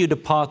continue the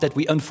path that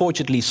we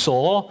unfortunately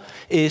saw,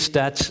 is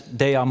that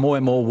they are more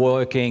and more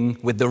working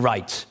with the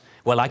right?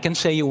 Well, I can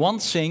say you one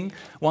thing,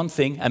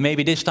 and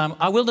maybe this time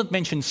I will not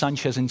mention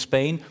Sanchez in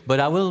Spain, but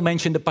I will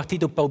mention the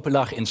Partido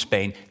Popular in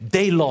Spain.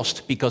 They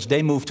lost because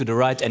they moved to the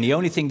right, and the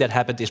only thing that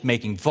happened is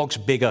making Vox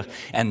bigger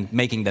and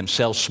making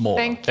themselves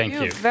smaller. Thank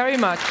you very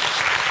much.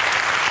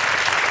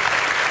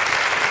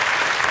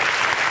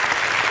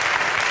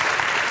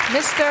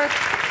 Mr.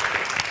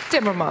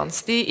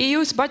 Timmermans, the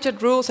EU's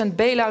budget rules and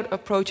bailout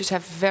approaches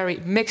have very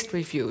mixed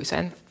reviews,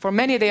 and for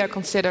many they are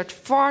considered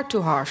far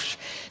too harsh.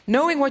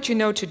 Knowing what you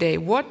know today,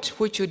 what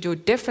would you do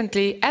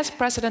differently as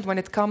president when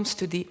it comes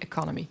to the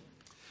economy?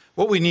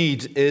 What we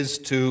need is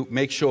to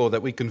make sure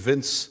that we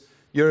convince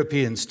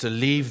Europeans to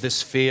leave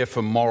this fear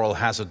for moral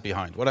hazard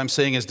behind. What I'm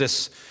saying is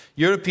this: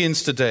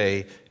 Europeans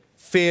today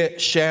fear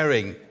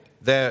sharing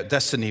their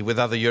destiny with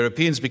other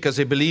Europeans because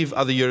they believe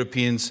other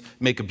Europeans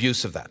make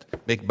abuse of that,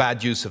 make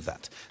bad use of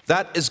that.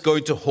 That is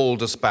going to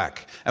hold us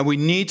back. And we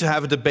need to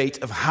have a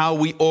debate of how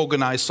we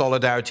organize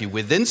solidarity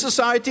within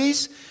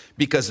societies,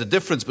 because the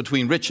difference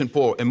between rich and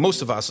poor in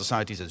most of our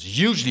societies has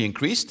hugely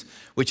increased,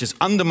 which is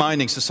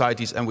undermining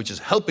societies and which is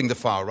helping the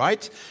far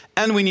right.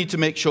 And we need to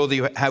make sure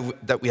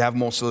that we have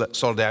more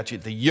solidarity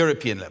at the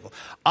European level.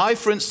 I,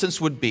 for instance,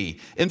 would be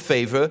in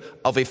favor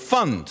of a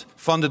fund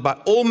funded by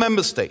all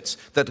member states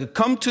that would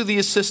come to the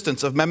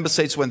assistance of member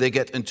states when they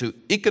get into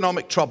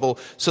economic trouble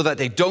so that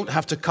they don't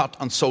have to cut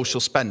on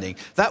social spending.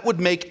 That would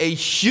make a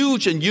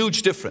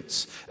huge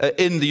difference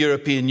in the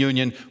European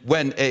Union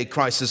when a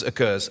crisis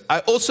occurs. I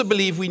also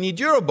believe we need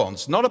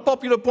Eurobonds, not a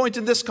popular point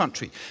in this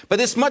country,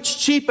 but it's much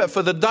cheaper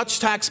for the Dutch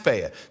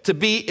taxpayer to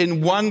be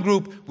in one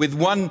group with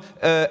one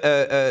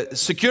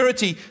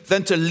security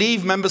than to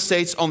leave member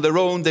states on their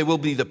own. They will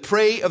be the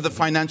prey of the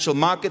financial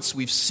markets.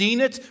 We've seen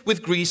it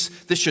with Greece.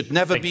 This should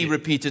never be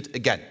repeated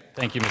again.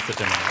 Thank you, Mr.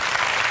 Timmermans.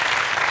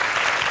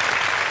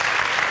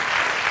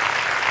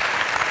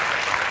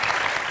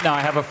 Now,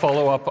 I have a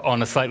follow-up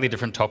on a slightly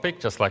different topic,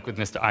 just like with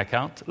Mr.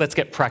 Eickhout. Let's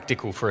get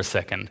practical for a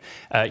second.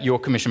 Your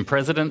Commission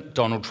President,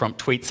 Donald Trump,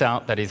 tweets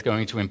out that he's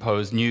going to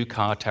impose new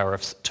car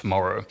tariffs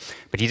tomorrow.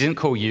 But he didn't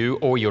call you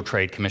or your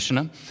Trade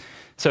Commissioner.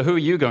 So who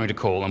are you going to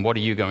call, and what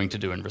are you going to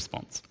do in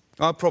response?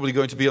 I'm probably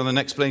going to be on the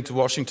next plane to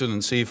Washington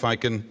and see if I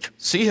can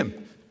see him.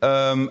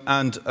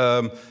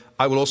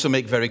 I will also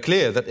make very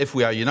clear that if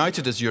we are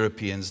united as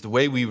Europeans, the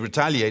way we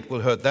retaliate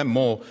will hurt them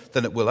more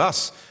than it will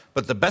us.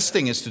 But the best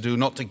thing is to do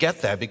not to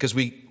get there, because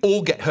we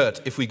all get hurt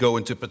if we go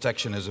into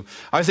protectionism.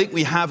 I think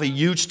we have a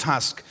huge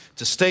task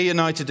to stay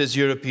united as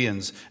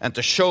Europeans and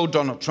to show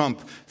Donald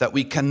Trump that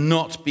we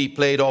cannot be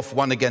played off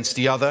one against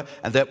the other,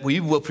 and that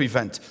we will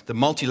prevent the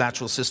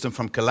multilateral system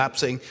from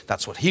collapsing.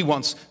 That's what he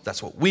wants.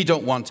 That's what we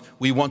don't want.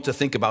 We want to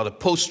think about a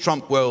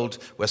post-Trump world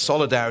where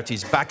solidarity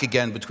is back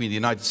again between the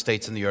United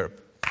States and Europe.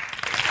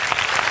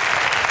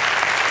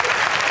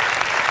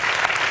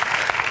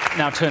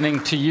 Now,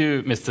 turning to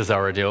you, Mr.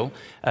 Zahradil,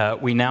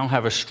 we now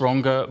have a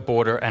stronger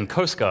border and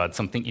coast guard,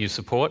 something you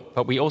support,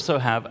 but we also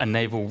have a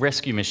naval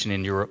rescue mission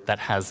in Europe that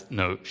has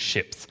no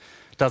ships.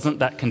 Doesn't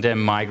that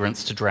condemn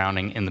migrants to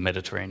drowning in the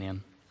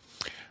Mediterranean?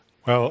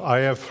 Well,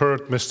 I have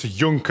heard Mr.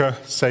 Juncker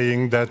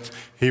saying that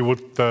he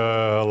would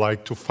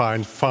like to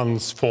find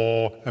funds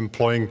for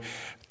employing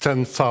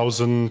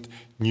 10,000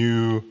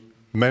 new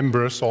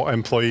members or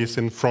employees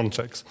in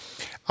Frontex.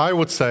 I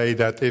would say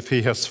that if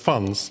he has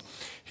funds,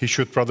 he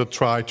should rather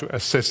try to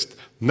assist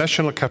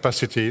national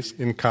capacities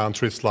in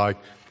countries like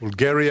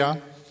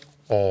Bulgaria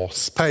or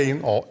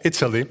Spain or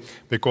Italy,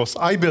 because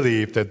I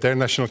believe that their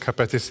national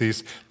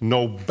capacities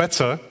know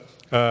better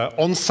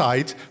on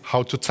site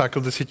how to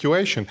tackle the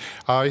situation.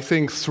 I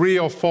think 3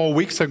 or 4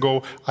 weeks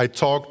ago, I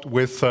talked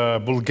with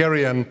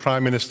Bulgarian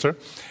Prime Minister,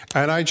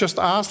 and I just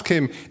asked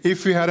him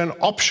if we had an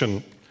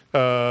option,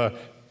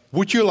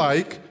 would you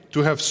like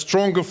to have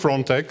stronger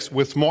Frontex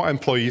with more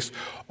employees,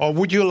 or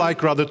would you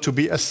like rather to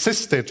be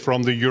assisted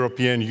from the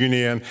European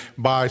Union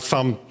by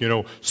some,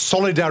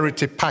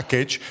 solidarity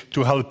package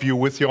to help you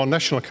with your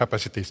national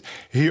capacities?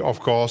 He, of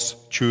course,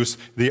 chose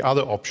the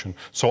other option.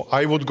 So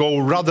I would go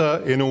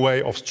rather in a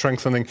way of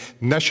strengthening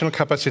national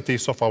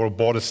capacities of our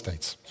border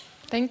states.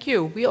 Thank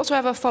you. We also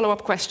have a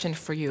follow-up question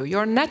for you.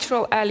 Your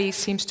natural ally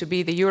seems to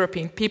be the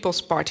European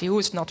People's Party, who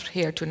is not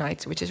here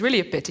tonight, which is really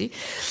a pity.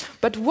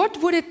 But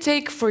what would it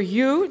take for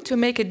you to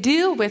make a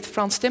deal with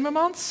Frans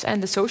Timmermans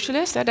and the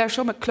socialists? They're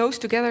so much close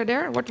together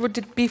there. What would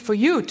it be for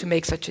you to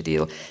make such a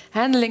deal,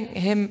 handing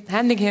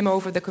him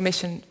over the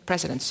Commission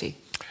presidency?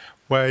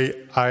 Well,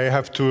 I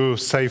have to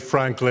say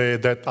frankly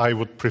that I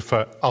would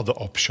prefer other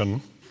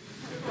option.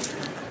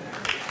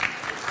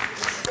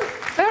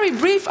 Very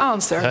brief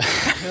answer.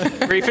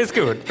 Brief is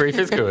good. Brief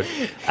is good.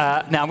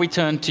 Now we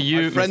turn to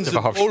you, My friends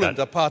Mr. Verhofstadt. in Poland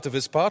are part of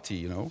his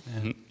party,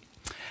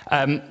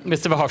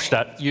 Mr.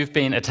 Verhofstadt, you've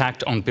been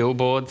attacked on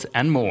billboards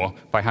and more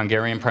by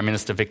Hungarian Prime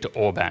Minister Viktor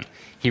Orbán.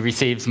 He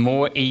receives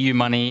more EU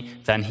money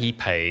than he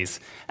pays,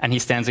 and he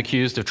stands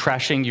accused of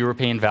trashing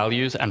European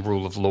values and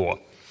rule of law.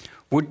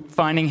 Would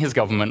fining his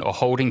government or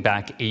holding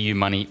back EU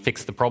money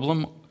fix the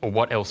problem, or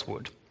what else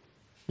would?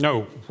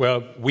 No,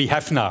 well, we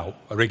have now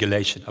a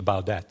regulation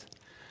about that.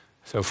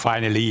 So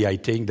finally, I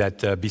think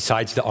that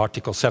besides the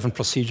Article 7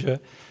 procedure,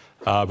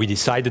 we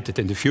decided that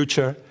in the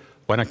future,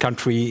 when a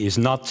country is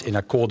not in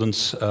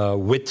accordance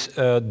with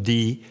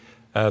the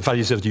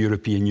values of the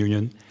European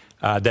Union,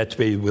 that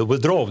we will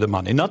withdraw the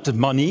money. Not the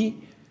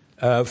money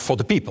for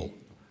the people,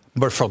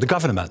 but for the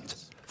government,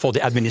 for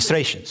the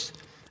administrations.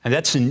 And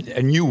that's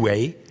a new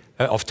way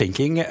of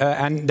thinking.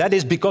 And that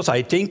is because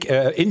I think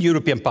in the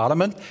European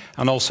Parliament,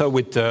 and also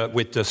with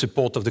the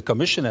support of the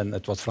Commission, and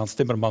it was Frans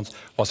Timmermans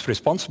was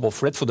responsible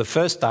for it, for the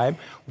first time,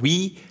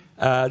 we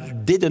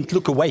didn't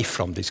look away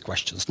from these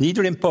questions,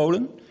 neither in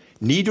Poland,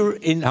 neither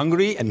in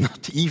Hungary, and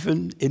not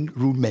even in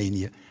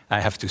Romania,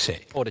 I have to say.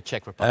 Or the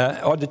Czech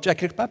Republic. Or the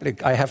Czech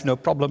Republic. I have no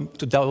problem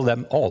to tell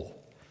them all.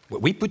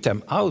 We put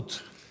them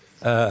out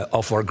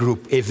of our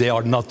group if they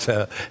are not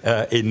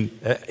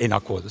in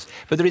accordance.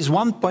 But there is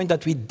one point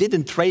that we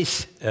didn't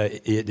raise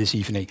this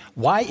evening.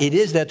 Why it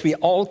is that we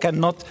all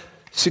cannot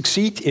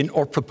succeed in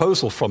our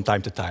proposal from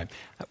time to time.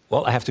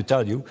 Well, I have to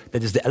tell you,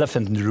 that is the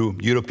elephant in the room,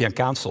 the European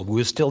Council, who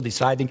is still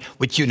deciding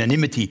with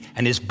unanimity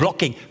and is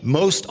blocking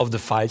most of the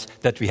files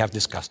that we have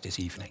discussed this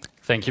evening.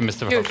 Thank you,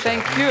 Mr. Verhofstadt.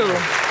 Thank you.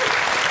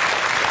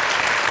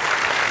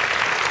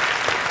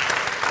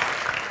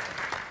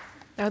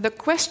 Now, the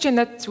question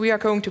that we are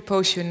going to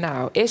pose you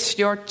now is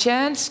your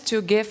chance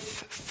to give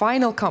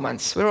final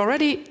comments. We're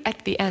already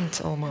at the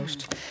end,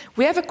 almost.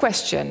 We have a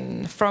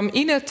question from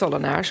Ine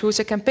Tollenaars, who is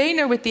a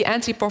campaigner with the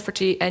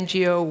anti-poverty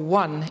NGO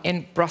One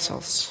in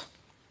Brussels.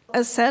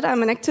 As said,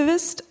 I'm an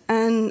activist,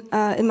 and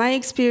in my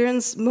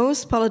experience,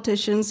 most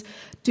politicians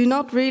do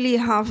not really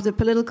have the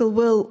political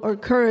will or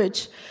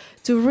courage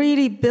to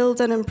really build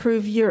and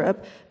improve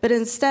Europe, but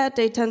instead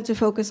they tend to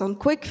focus on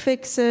quick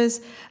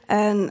fixes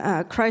and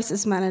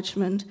crisis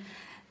management.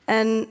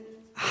 And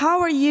how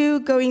are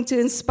you going to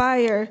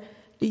inspire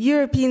the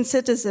European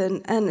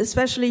citizen, and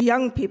especially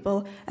young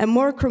people, and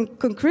more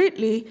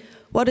concretely,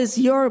 what is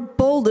your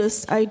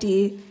boldest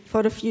idea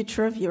for the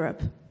future of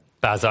Europe?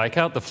 Bas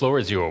Eickhout, the floor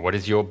is yours. What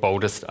is your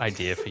boldest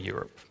idea for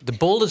Europe? The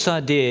boldest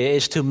idea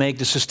is to make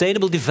the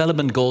Sustainable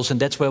Development Goals, and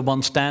that's where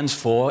one stands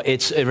for,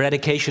 it's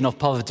eradication of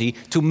poverty,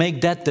 to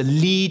make that the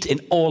lead in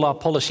all our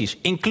policies,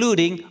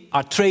 including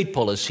our trade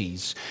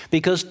policies.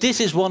 Because this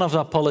is one of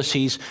our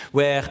policies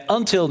where,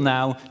 until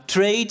now,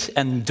 trade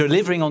and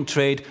delivering on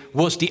trade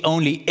was the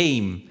only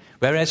aim.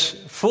 Whereas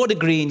for the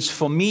Greens,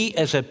 for me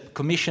as a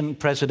Commission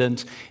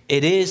President,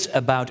 it is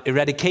about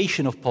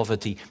eradication of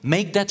poverty.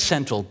 Make that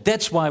central.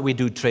 That's why we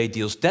do trade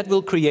deals. That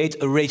will create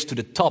a race to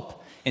the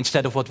top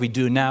instead of what we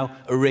do now,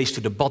 a race to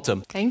the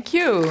bottom. Thank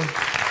you.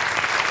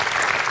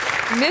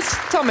 Ms.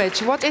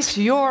 Tomic, what is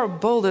your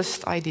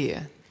boldest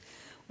idea?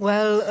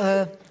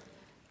 Well,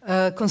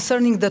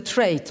 concerning the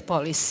trade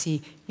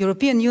policy,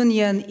 European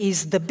Union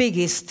is the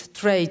biggest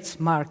trade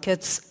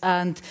markets,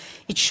 and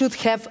it should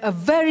have a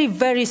very,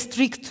 very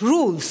strict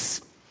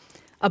rules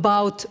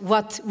about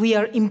what we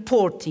are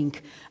importing.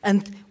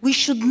 And we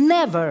should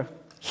never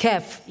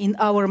have in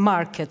our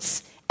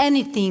markets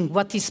anything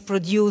what is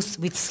produced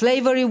with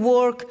slavery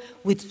work,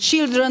 with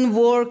children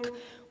work,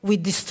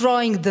 with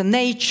destroying the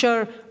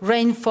nature,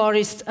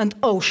 rainforests and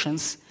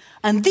oceans.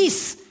 And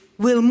this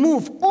will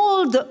move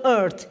all the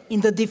earth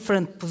in the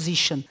different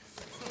position.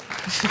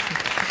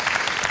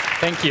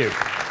 Thank you.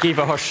 Guy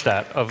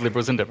Verhofstadt of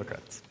Liberals and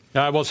Democrats.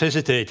 I was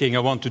hesitating. I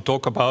want to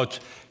talk about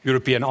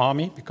European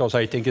army, because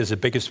I think it's the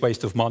biggest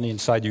waste of money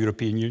inside the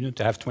European Union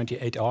to have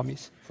 28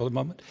 armies for the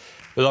moment.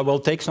 But I will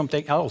take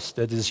something else,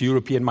 that is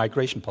European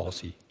migration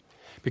policy.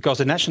 Because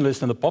the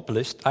nationalists and the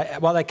populists,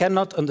 I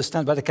cannot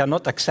understand, but I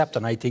cannot accept,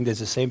 and I think there's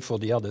the same for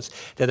the others,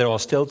 that there are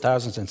still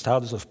thousands and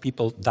thousands of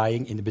people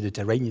dying in the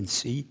Mediterranean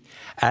Sea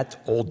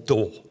at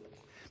Bordeaux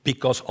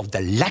because of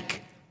the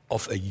lack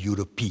of a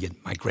European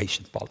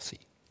migration policy.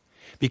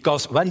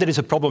 Because when there is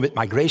a problem with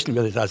migration,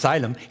 with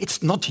asylum,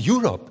 it's not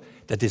Europe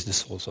that is the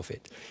source of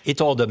it.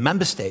 It's all the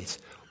member states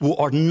who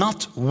are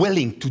not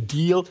willing to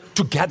deal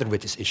together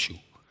with this issue.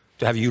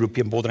 To have a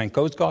European Border and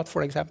Coast Guard,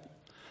 for example.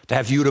 To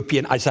have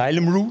European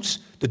asylum rules,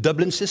 the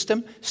Dublin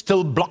system,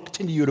 still blocked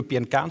in the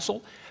European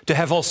Council. To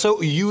have also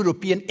a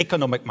European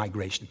economic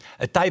migration,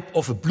 a type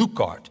of a blue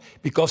card,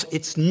 because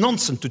it's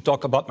nonsense to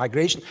talk about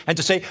migration and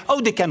to say, oh,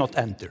 they cannot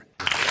enter.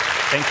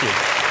 Thank you.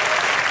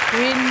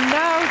 We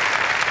now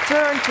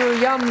turn to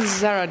Jan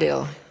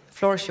Zahradil. The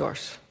floor is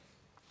yours.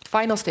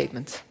 Final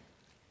statement.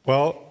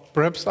 Well,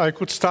 perhaps I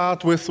could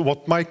start with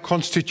what my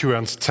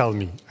constituents tell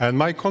me. And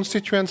my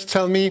constituents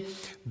tell me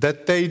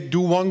that they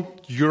do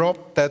want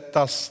Europe that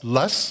does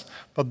less,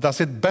 but does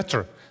it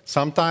better.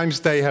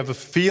 Sometimes they have a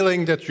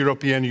feeling that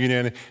European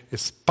Union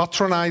is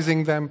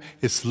patronizing them,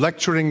 is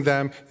lecturing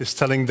them, is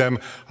telling them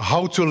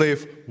how to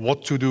live,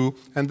 what to do,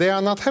 and they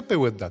are not happy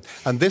with that.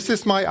 And this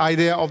is my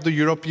idea of the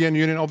European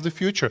Union of the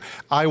future.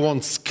 I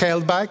want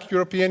scaled-back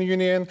European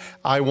Union.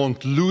 I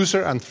want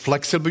looser and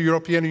flexible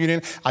European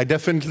Union. I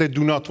definitely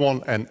do not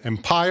want an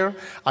empire.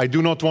 I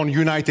do not want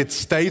United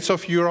States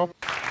of Europe.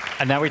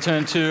 And now we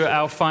turn to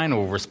our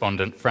final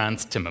respondent,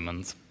 Frans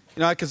Timmermans.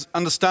 You know, I can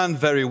understand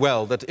very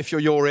well that if you're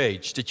your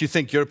age, that you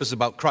think Europe is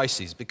about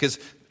crises, because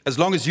as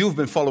long as you've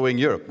been following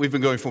Europe, we've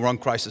been going from one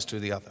crisis to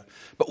the other.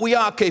 But we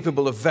are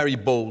capable of very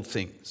bold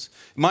things.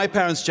 My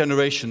parents'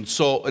 generation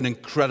saw an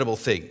incredible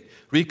thing.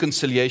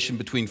 Reconciliation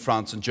between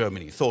France and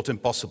Germany, thought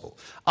impossible.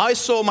 I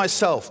saw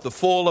myself the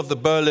fall of the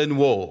Berlin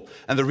Wall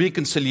and the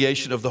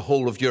reconciliation of the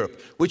whole of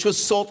Europe, which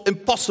was thought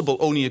impossible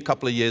only a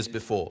couple of years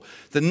before.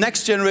 The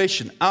next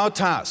generation, our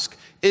task,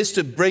 is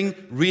to bring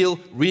real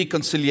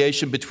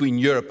reconciliation between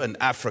Europe and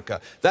Africa.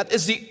 That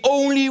is the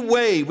only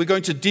way we're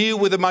going to deal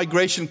with the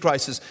migration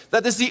crisis.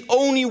 That is the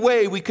only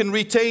way we can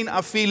retain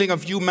our feeling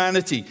of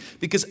humanity.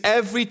 Because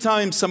every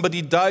time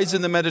somebody dies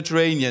in the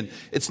Mediterranean,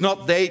 it's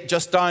not they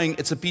just dying,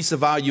 it's a piece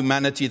of our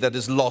humanity that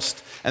is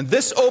lost. And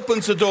this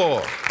opens a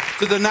door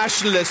to the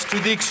nationalists, to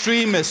the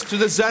extremists, to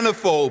the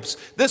xenophobes.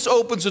 This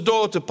opens a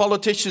door to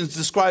politicians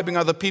describing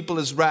other people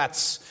as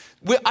rats.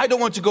 I don't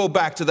want to go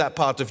back to that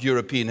part of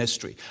European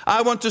history.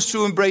 I want us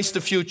to embrace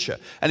the future.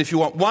 And if you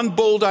want one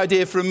bold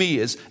idea from me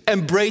is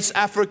embrace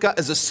Africa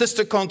as a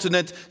sister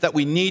continent that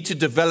we need to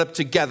develop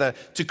together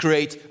to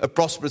create a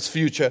prosperous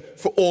future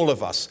for all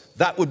of us.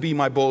 That would be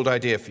my bold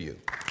idea for you.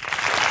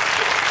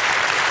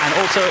 And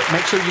also,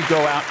 make sure you go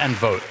out and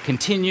vote.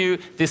 Continue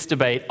this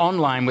debate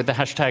online with the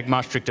hashtag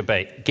Maastricht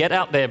Debate. Get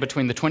out there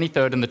between the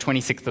 23rd and the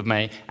 26th of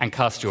May and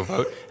cast your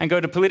vote. And go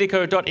to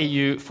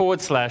politico.eu/EU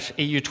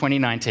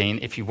 2019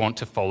 if you want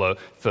to follow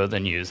further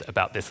news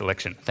about this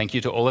election. Thank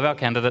you to all of our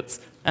candidates.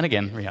 And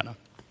again, Rihanna.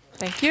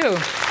 Thank you.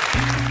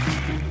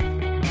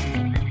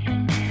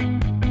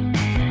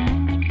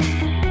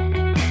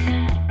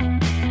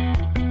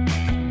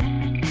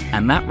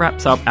 And that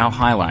wraps up our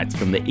highlights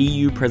from the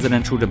EU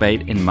presidential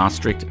debate in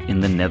Maastricht in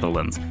the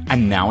Netherlands.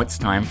 And now it's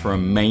time for a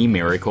May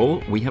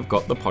miracle. We have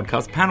got the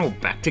podcast panel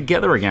back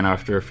together again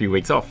after a few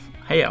weeks off.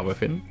 Hey, Alva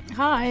Finn.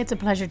 Hi, it's a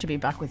pleasure to be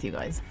back with you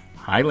guys.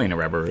 Hi, Lena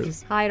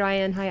Rabaruz. Hi,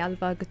 Ryan. Hi,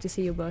 Alva. Good to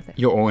see you both.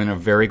 You're all in a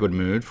very good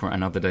mood for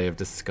another day of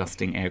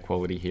disgusting air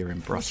quality here in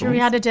Brussels. Sure, we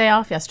had a day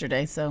off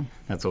yesterday, so...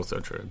 That's also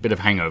true. A bit of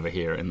hangover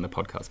here in the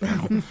podcast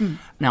panel.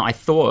 Now, I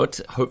thought,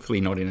 hopefully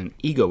not in an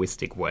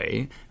egoistic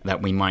way,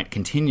 that we might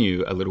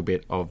continue a little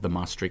bit of the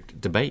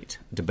Maastricht debate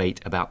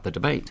about the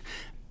debate.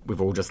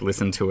 We've all just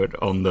listened to it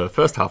on the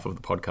first half of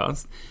the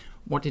podcast.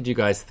 What did you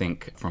guys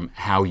think from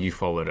how you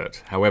followed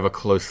it, however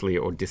closely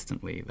or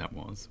distantly that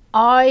was?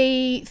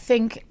 I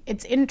think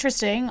it's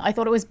interesting. I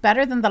thought it was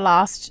better than the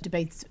last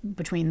debates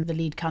between the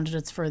lead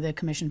candidates for the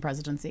Commission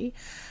presidency.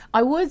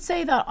 I would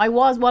say that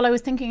while I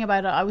was thinking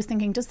about it, I was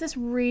thinking, does this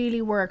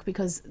really work?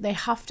 Because they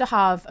have to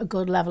have a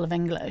good level of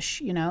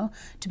English, you know,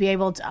 to be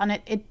able to, and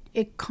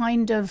it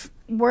kind of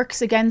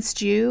works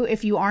against you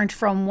if you aren't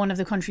from one of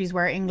the countries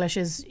where English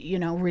is, you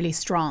know, really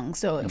strong.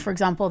 So, for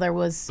example, there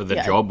was... But the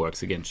job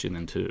works against you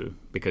then too,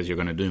 because you're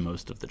going to do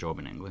most of the job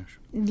in English.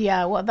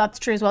 Yeah, well, that's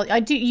true as well.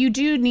 You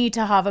do need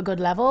to have a good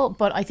level,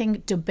 but I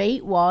think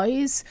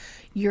debate-wise,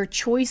 your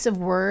choice of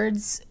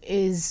words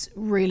is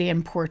really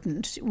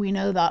important. We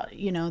know that,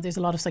 you know, there's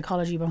a lot of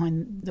psychology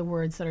behind the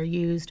words that are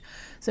used.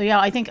 So, yeah,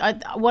 I think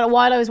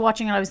while I was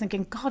watching it, I was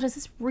thinking, God, is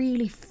this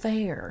really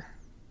fair?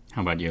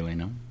 How about you,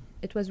 Lena?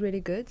 It was really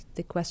good.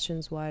 The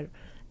questions were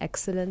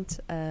excellent.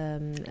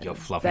 You're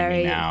fluffing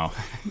me now.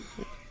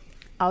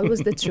 Always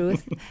the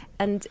truth.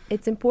 And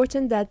it's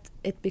important that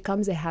it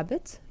becomes a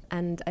habit.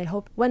 And I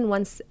hope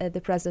once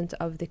the president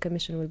of the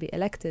commission will be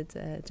elected,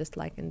 just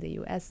like in the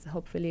US,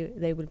 hopefully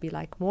there will be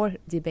like more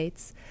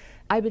debates.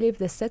 I believe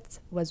the sit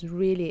was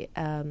really...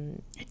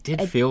 it did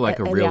feel like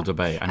a real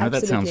debate. I know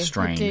that sounds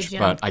strange,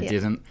 but I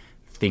didn't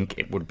think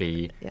it would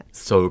be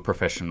so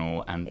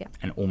professional and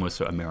almost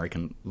so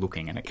American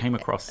looking, and it came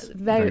across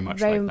very much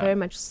like that. Very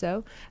much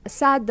so.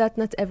 Sad that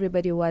not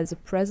everybody was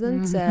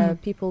present.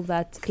 People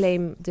that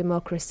claim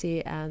democracy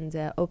and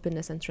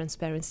openness and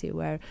transparency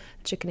were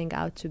chickening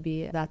out to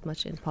be that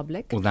much in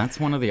public. Well, that's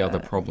one of the other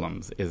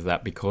problems, is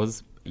that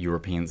because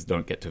Europeans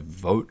don't get to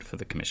vote for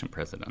the Commission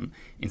President,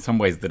 in some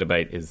ways the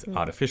debate is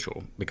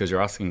artificial, because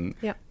you're asking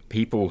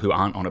people who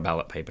aren't on a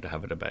ballot paper to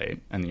have a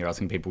debate, and you're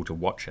asking people to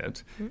watch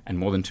it, and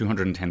more than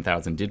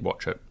 210,000 did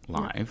watch it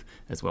live,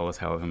 as well as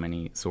however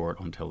many saw it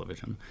on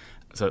television.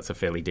 So it's a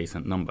fairly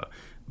decent number.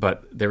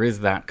 But there is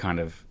that kind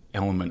of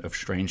element of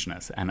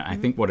strangeness, and I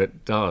think what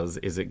it does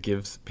is it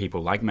gives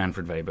people like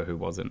Manfred Weber, who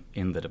wasn't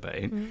in the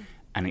debate,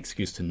 an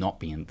excuse to not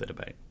be in the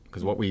debate.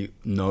 Because what we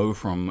know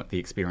from the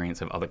experience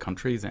of other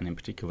countries, and in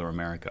particular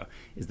America,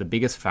 is the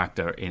biggest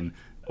factor in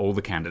all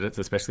the candidates,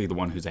 especially the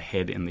one who's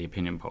ahead in the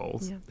opinion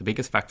polls, the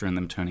biggest factor in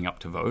them turning up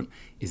to vote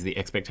is the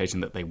expectation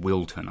that they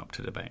will turn up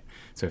to debate.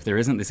 So if there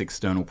isn't this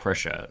external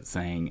pressure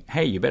saying,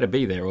 hey, you better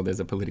be there or there's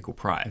a political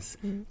price,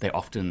 they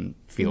often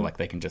feel like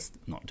they can just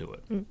not do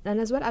it. And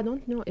as well, I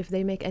don't know if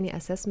they make any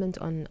assessment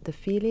on the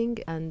feeling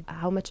and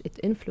how much it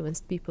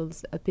influenced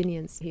people's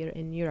opinions here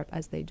in Europe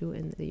as they do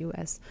in the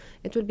US.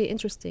 It will be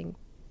interesting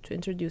to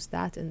introduce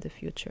that in the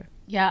future.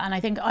 Yeah, and I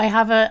think I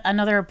have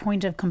another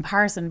point of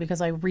comparison,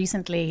 because I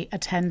recently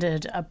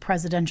attended a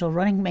presidential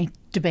running mate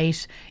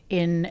debate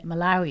in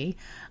Malawi,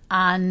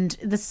 and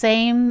the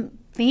same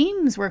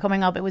themes were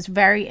coming up. It was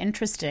very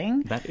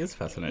interesting. That is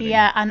fascinating.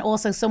 Yeah, and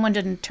also someone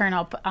didn't turn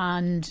up,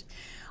 and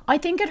I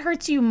think it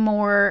hurts you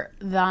more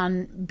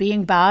than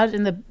being bad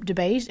in the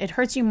debate. It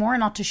hurts you more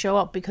not to show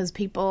up because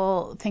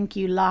people think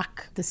you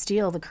lack the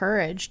steel, the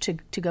courage to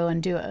go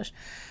and do it.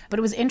 But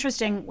it was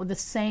interesting, with the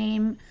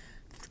same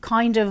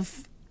kind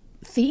of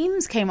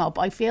themes came up.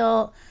 I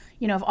feel,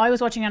 you know, if I was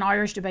watching an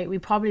Irish debate, we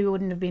probably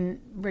wouldn't have been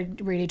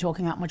really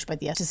talking that much about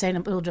the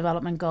Sustainable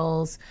Development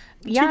Goals.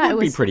 It would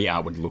be pretty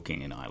outward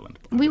looking in Ireland.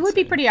 We would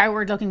be pretty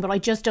outward looking, but I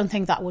just don't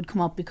think that would come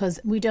up because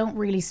we don't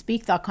really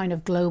speak that kind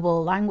of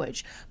global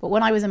language. But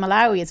when I was in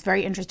Malawi, it's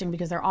very interesting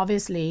because they're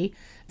obviously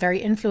very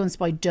influenced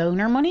by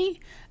donor money.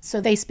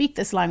 So they speak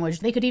this language.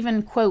 They could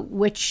even quote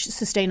which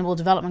Sustainable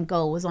Development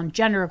Goal was on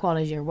gender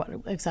equality or what,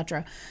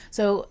 etc.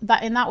 So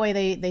that in that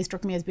way, they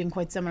struck me as being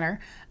quite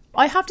similar.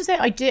 I have to say,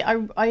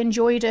 I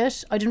enjoyed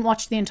it. I didn't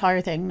watch the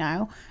entire thing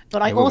now,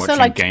 but I also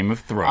liked Game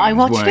of Thrones. I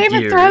watched Game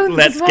of Thrones.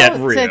 Let's as well. get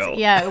real. So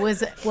it was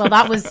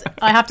that was,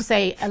 I have to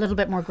say, a little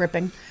bit more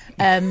gripping.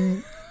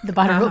 The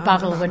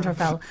Battle of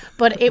Winterfell,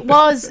 but it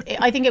was.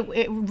 I think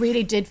it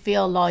really did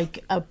feel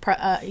like a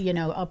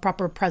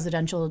proper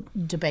presidential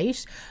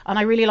debate, and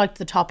I really liked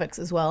the topics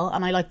as well,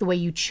 and I liked the way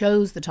you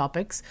chose the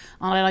topics,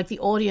 and I liked the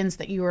audience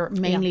that you were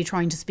mainly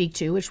trying to speak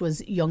to, which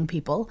was young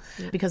people,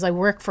 because I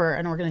work for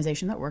an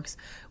organisation that works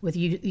with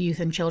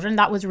youth and children.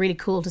 That was really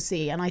cool to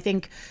see, and I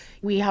think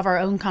we have our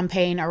own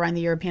campaign around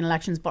the European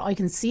elections, but I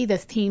can see the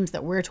themes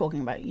that we're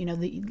talking about. You know,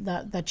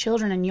 that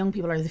children and young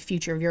people are the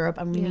future of Europe,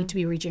 and we need to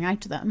be reaching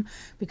out to them,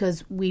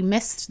 because we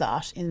missed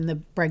that in the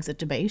Brexit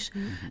debate.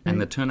 And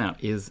the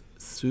turnout is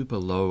super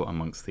low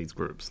amongst these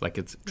groups. Like,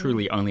 it's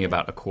truly only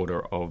about a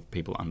quarter of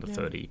people under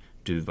 30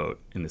 do vote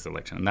in this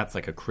election. And that's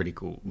like a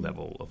critical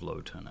level of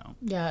low turnout.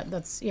 Yeah,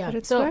 that's, yeah. But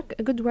it's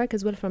good work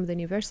as well from the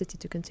university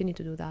to continue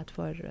to do that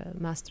for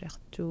Maastricht.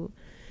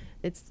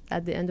 It's,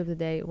 at the end of the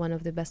day, one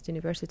of the best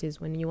universities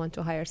when you want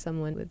to hire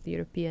someone with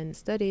European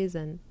studies,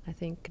 and I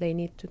think they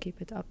need to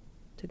keep it up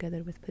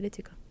together with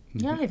Politica.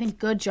 Yeah, I think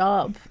good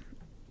job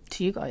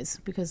to you guys,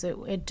 because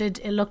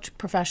it looked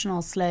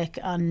professional, slick,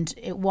 and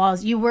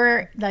you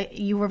were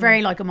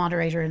very like a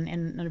moderator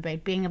in a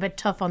debate, being a bit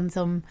tough on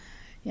some.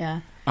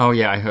 Oh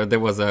yeah, I heard there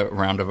was a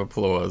round of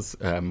applause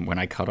when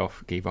I cut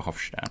off Guy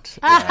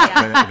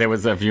Verhofstadt. There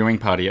was a viewing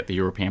party at the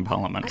European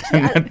Parliament,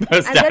 and there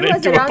was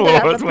a round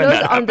of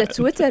applause on the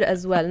Twitter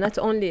as well, not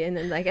only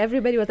like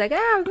everybody was like,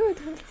 good.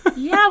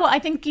 Yeah, well, I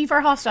think Guy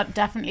Verhofstadt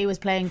definitely was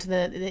playing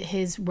to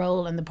his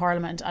role in the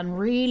Parliament and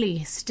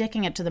really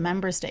sticking it to the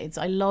member states.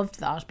 I loved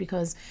that,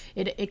 because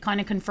it kind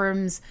of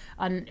confirms,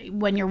 and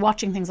when you're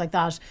watching things like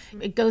that,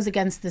 it goes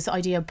against this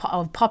idea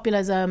of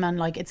populism and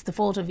like it's the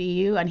fault of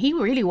EU, and he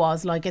really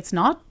was like, it's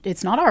not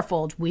our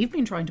fault. We've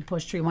been trying to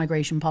push through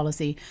migration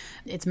policy.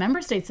 It's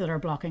member states that are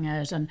blocking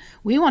it, and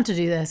we want to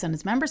do this, and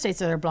it's member states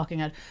that are blocking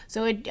it.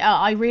 So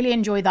I really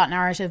enjoyed that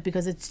narrative,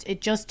 because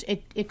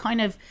it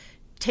kind of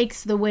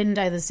takes the wind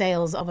out of the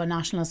sails of a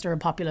nationalist or a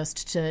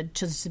populist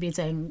to be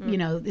saying, you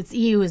know, it's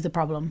EU is the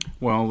problem.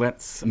 Well,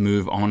 let's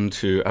move on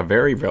to a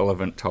very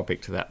relevant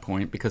topic to that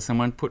point, because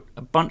someone put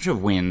a bunch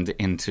of wind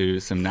into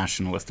some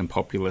nationalist and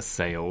populist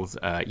sails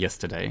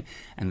yesterday,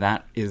 and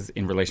that is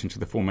in relation to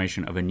the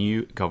formation of a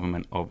new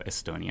government of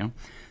Estonia.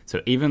 So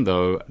even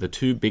though the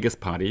two biggest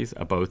parties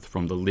are both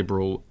from the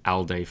liberal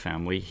ALDE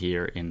family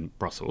here in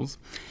Brussels,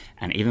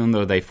 and even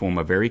though they form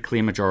a very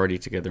clear majority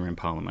together in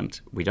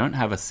Parliament, we don't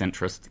have a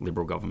centrist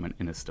liberal government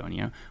in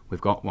Estonia. We've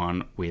got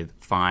one with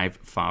 5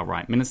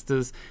 far-right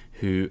ministers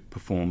who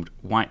performed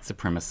white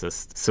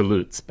supremacist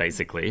salutes,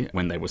 basically,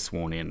 when they were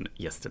sworn in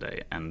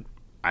yesterday. And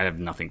I have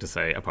nothing to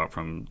say apart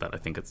from that I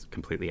think it's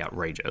completely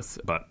outrageous,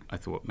 but I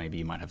thought maybe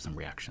you might have some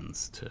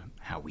reactions to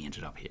how we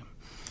ended up here.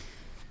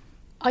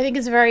 I think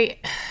it's a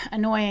very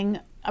annoying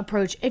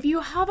approach. If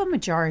you have a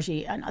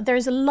majority, and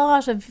there's a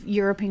lot of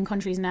European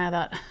countries now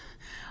that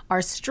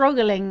are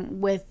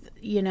struggling with,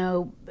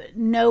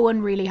 no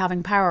one really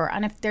having power.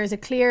 And if there's a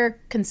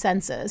clear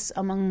consensus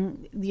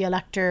among the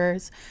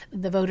electors,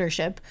 the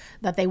votership,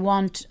 that they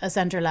want a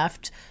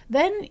centre-left,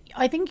 then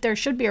I think there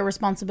should be a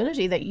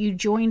responsibility that you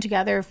join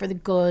together for the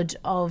good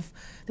of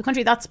the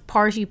country. That's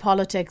party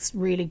politics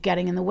really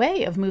getting in the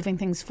way of moving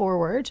things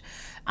forward.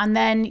 And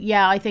then,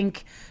 I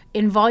think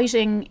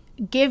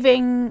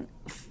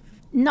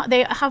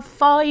they have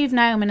 5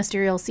 now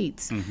ministerial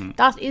seats. Mm-hmm.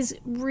 That is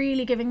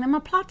really giving them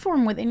a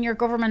platform within your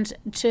government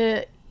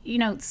to,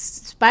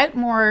 spout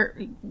more,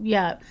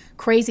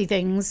 crazy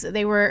things.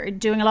 They were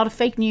doing a lot of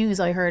fake news,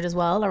 I heard, as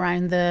well,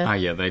 around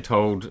the... they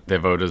told their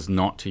voters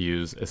not to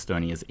use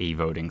Estonia's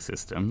e-voting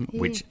system,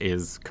 which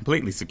is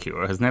completely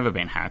secure, has never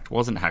been hacked,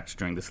 wasn't hacked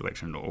during this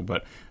election at all,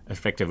 but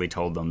effectively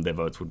told them their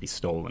votes would be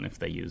stolen if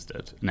they used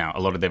it. Now,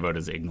 a lot of their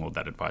voters ignored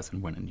that advice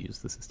and went and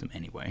used the system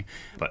anyway,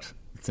 but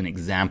it's an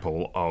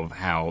example of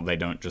how they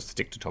don't just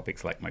stick to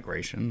topics like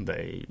migration,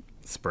 they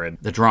spread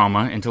the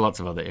drama into lots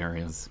of other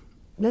areas.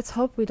 Let's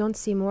hope we don't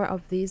see more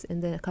of these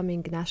in the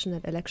coming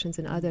national elections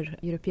in other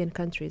European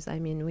countries. I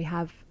mean, we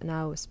have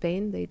now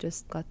Spain. They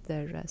just got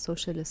their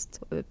socialist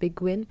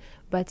big win.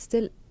 But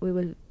still, we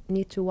will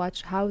need to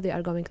watch how they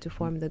are going to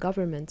form the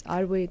government.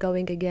 Are we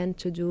going again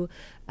to do,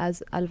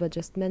 as Alva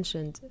just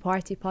mentioned,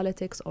 party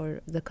politics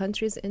or the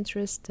country's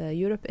interest,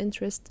 Europe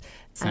interest?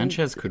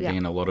 Sanchez could be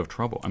in a lot of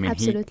trouble. I mean,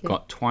 Absolutely. He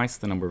got twice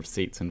the number of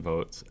seats and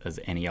votes as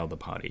any other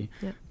party.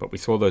 Yeah. But we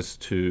saw those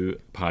two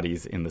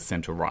parties in the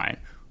centre-right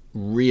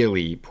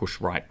really push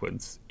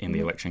rightwards in the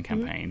election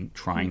campaign,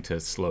 trying to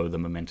slow the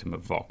momentum of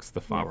Vox,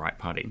 the far-right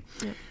party.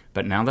 Yeah.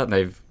 But now that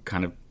they've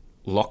kind of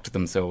locked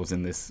themselves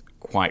in this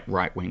quite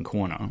right-wing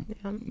corner,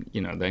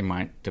 they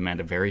might demand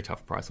a very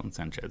tough price on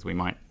Sanchez. We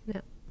might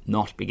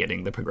not be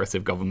getting the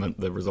progressive government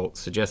the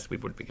results suggest we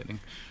would be getting.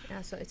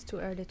 Yeah, so it's too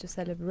early to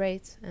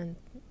celebrate and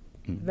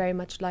very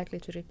much likely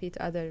to repeat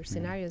other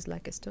scenarios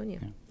like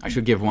Estonia. Yeah. I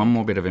should give one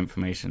more bit of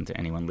information to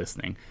anyone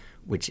listening,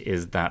 which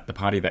is that the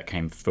party that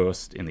came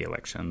first in the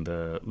election,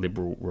 the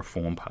Liberal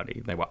Reform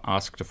Party, they were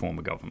asked to form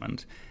a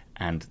government,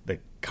 and the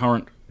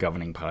current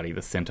governing party,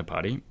 the Centre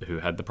Party, who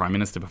had the Prime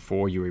Minister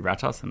before, Jüri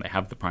Ratas, and they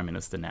have the Prime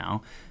Minister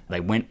now, they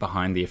went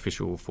behind the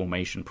official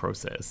formation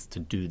process to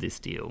do this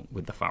deal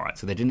with the far right.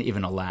 So they didn't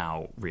even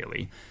allow,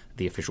 really,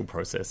 the official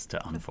process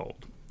to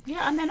unfold.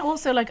 Yeah, and then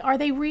also, are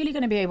they really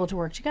going to be able to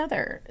work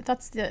together?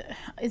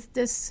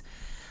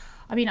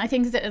 I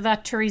think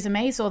that Theresa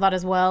May saw that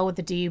as well with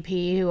the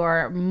DUP, who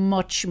are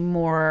much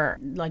more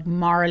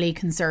morally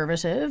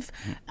conservative,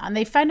 and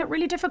they found it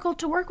really difficult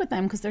to work with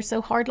them because they're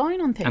so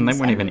hardline on things. And they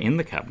weren't even in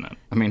the cabinet.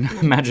 I mean,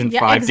 imagine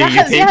 5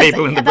 DUP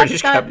people in the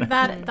British cabinet.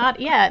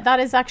 That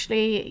is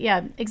actually,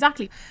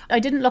 exactly. I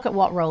didn't look at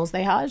what roles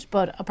they had,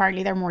 but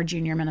apparently they're more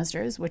junior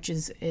ministers, which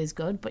is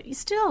good. But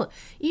still,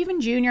 even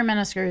junior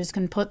ministers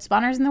can put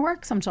spanners in the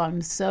works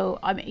sometimes. So,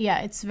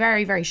 it's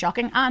very, very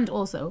shocking. And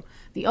also,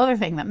 the other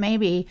thing that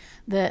maybe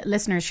the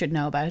listeners should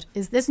know about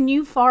is this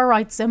new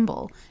far-right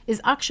symbol is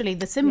actually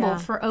the symbol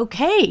for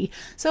OK.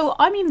 So,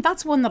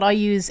 that's one that I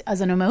use as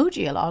an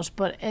emoji a lot,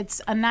 but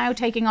it's now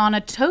taking on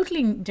a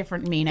totally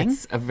different meaning.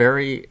 It's a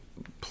very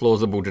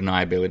plausible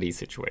deniability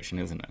situation,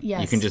 isn't it?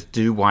 Yes. You can just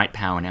do white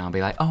power now and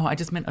be like, oh, I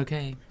just meant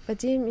OK. But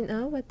do you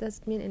know what does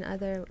it mean in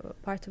other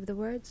part of the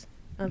words?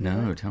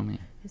 No, tell me.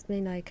 It's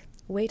mean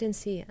wait and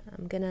see.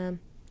 I'm gonna...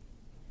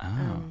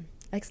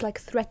 it's like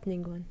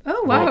threatening one.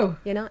 Oh, wow.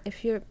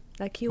 If you're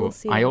you will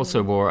see. I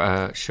also wore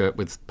a shirt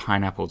with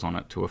pineapples on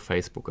it to a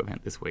Facebook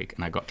event this week,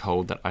 and I got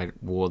told that I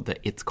wore the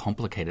 "It's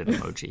Complicated"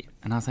 emoji,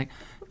 and I was like,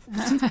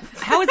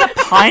 "How is a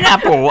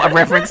pineapple a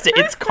reference to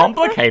 "It's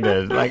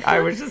Complicated"?" I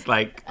was just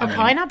like, a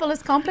pineapple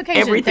is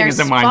complicated. Everything is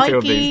a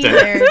minefield these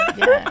days.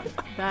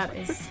 That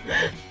is.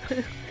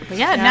 But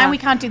now we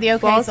can't do the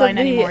OK sign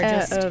anymore.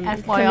 Just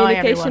FYI,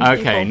 everyone.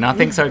 Okay,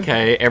 nothing's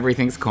okay.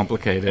 Everything's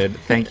complicated.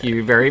 Thank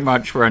you very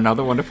much for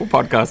another wonderful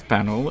podcast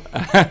panel.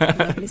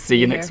 See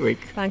you next week.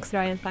 Thanks,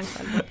 Ryan. Thanks,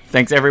 Alva.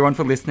 Thanks, everyone,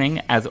 for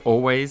listening. As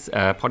always,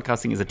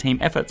 podcasting is a team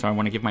effort, so I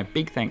want to give my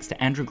big thanks to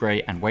Andrew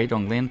Gray and Wei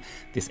Dong Lin.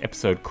 This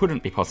episode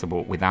couldn't be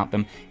possible without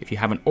them. If you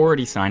haven't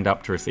already signed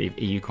up to receive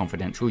EU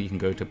Confidential, you can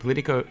go to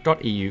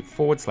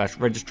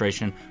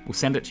politico.eu/registration. We'll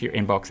send it to your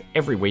inbox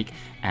every week,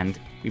 and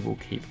we will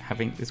keep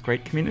having this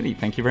great community.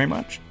 Thank you very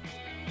much.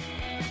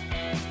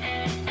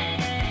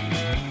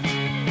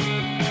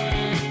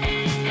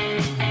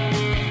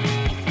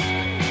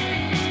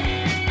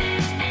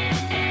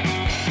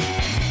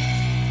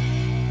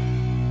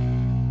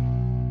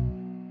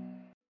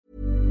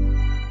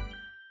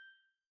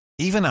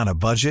 Even on a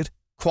budget,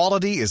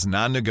 quality is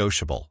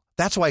non-negotiable.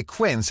 That's why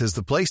Quince is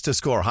the place to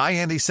score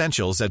high-end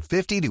essentials at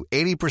 50 to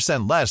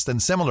 80% less than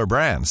similar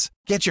brands.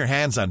 Get your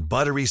hands on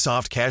buttery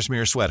soft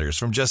cashmere sweaters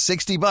from just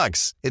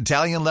 $60,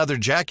 Italian leather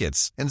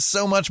jackets, and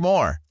so much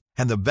more.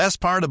 And the best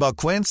part about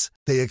Quince,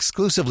 they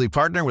exclusively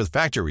partner with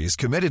factories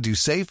committed to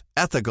safe,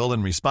 ethical,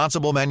 and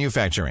responsible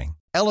manufacturing.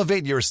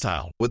 Elevate your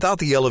style without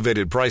the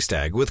elevated price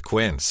tag with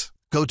Quince.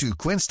 Go to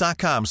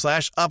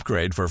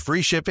quince.com/upgrade for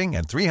free shipping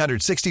and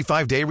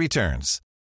 365-day returns.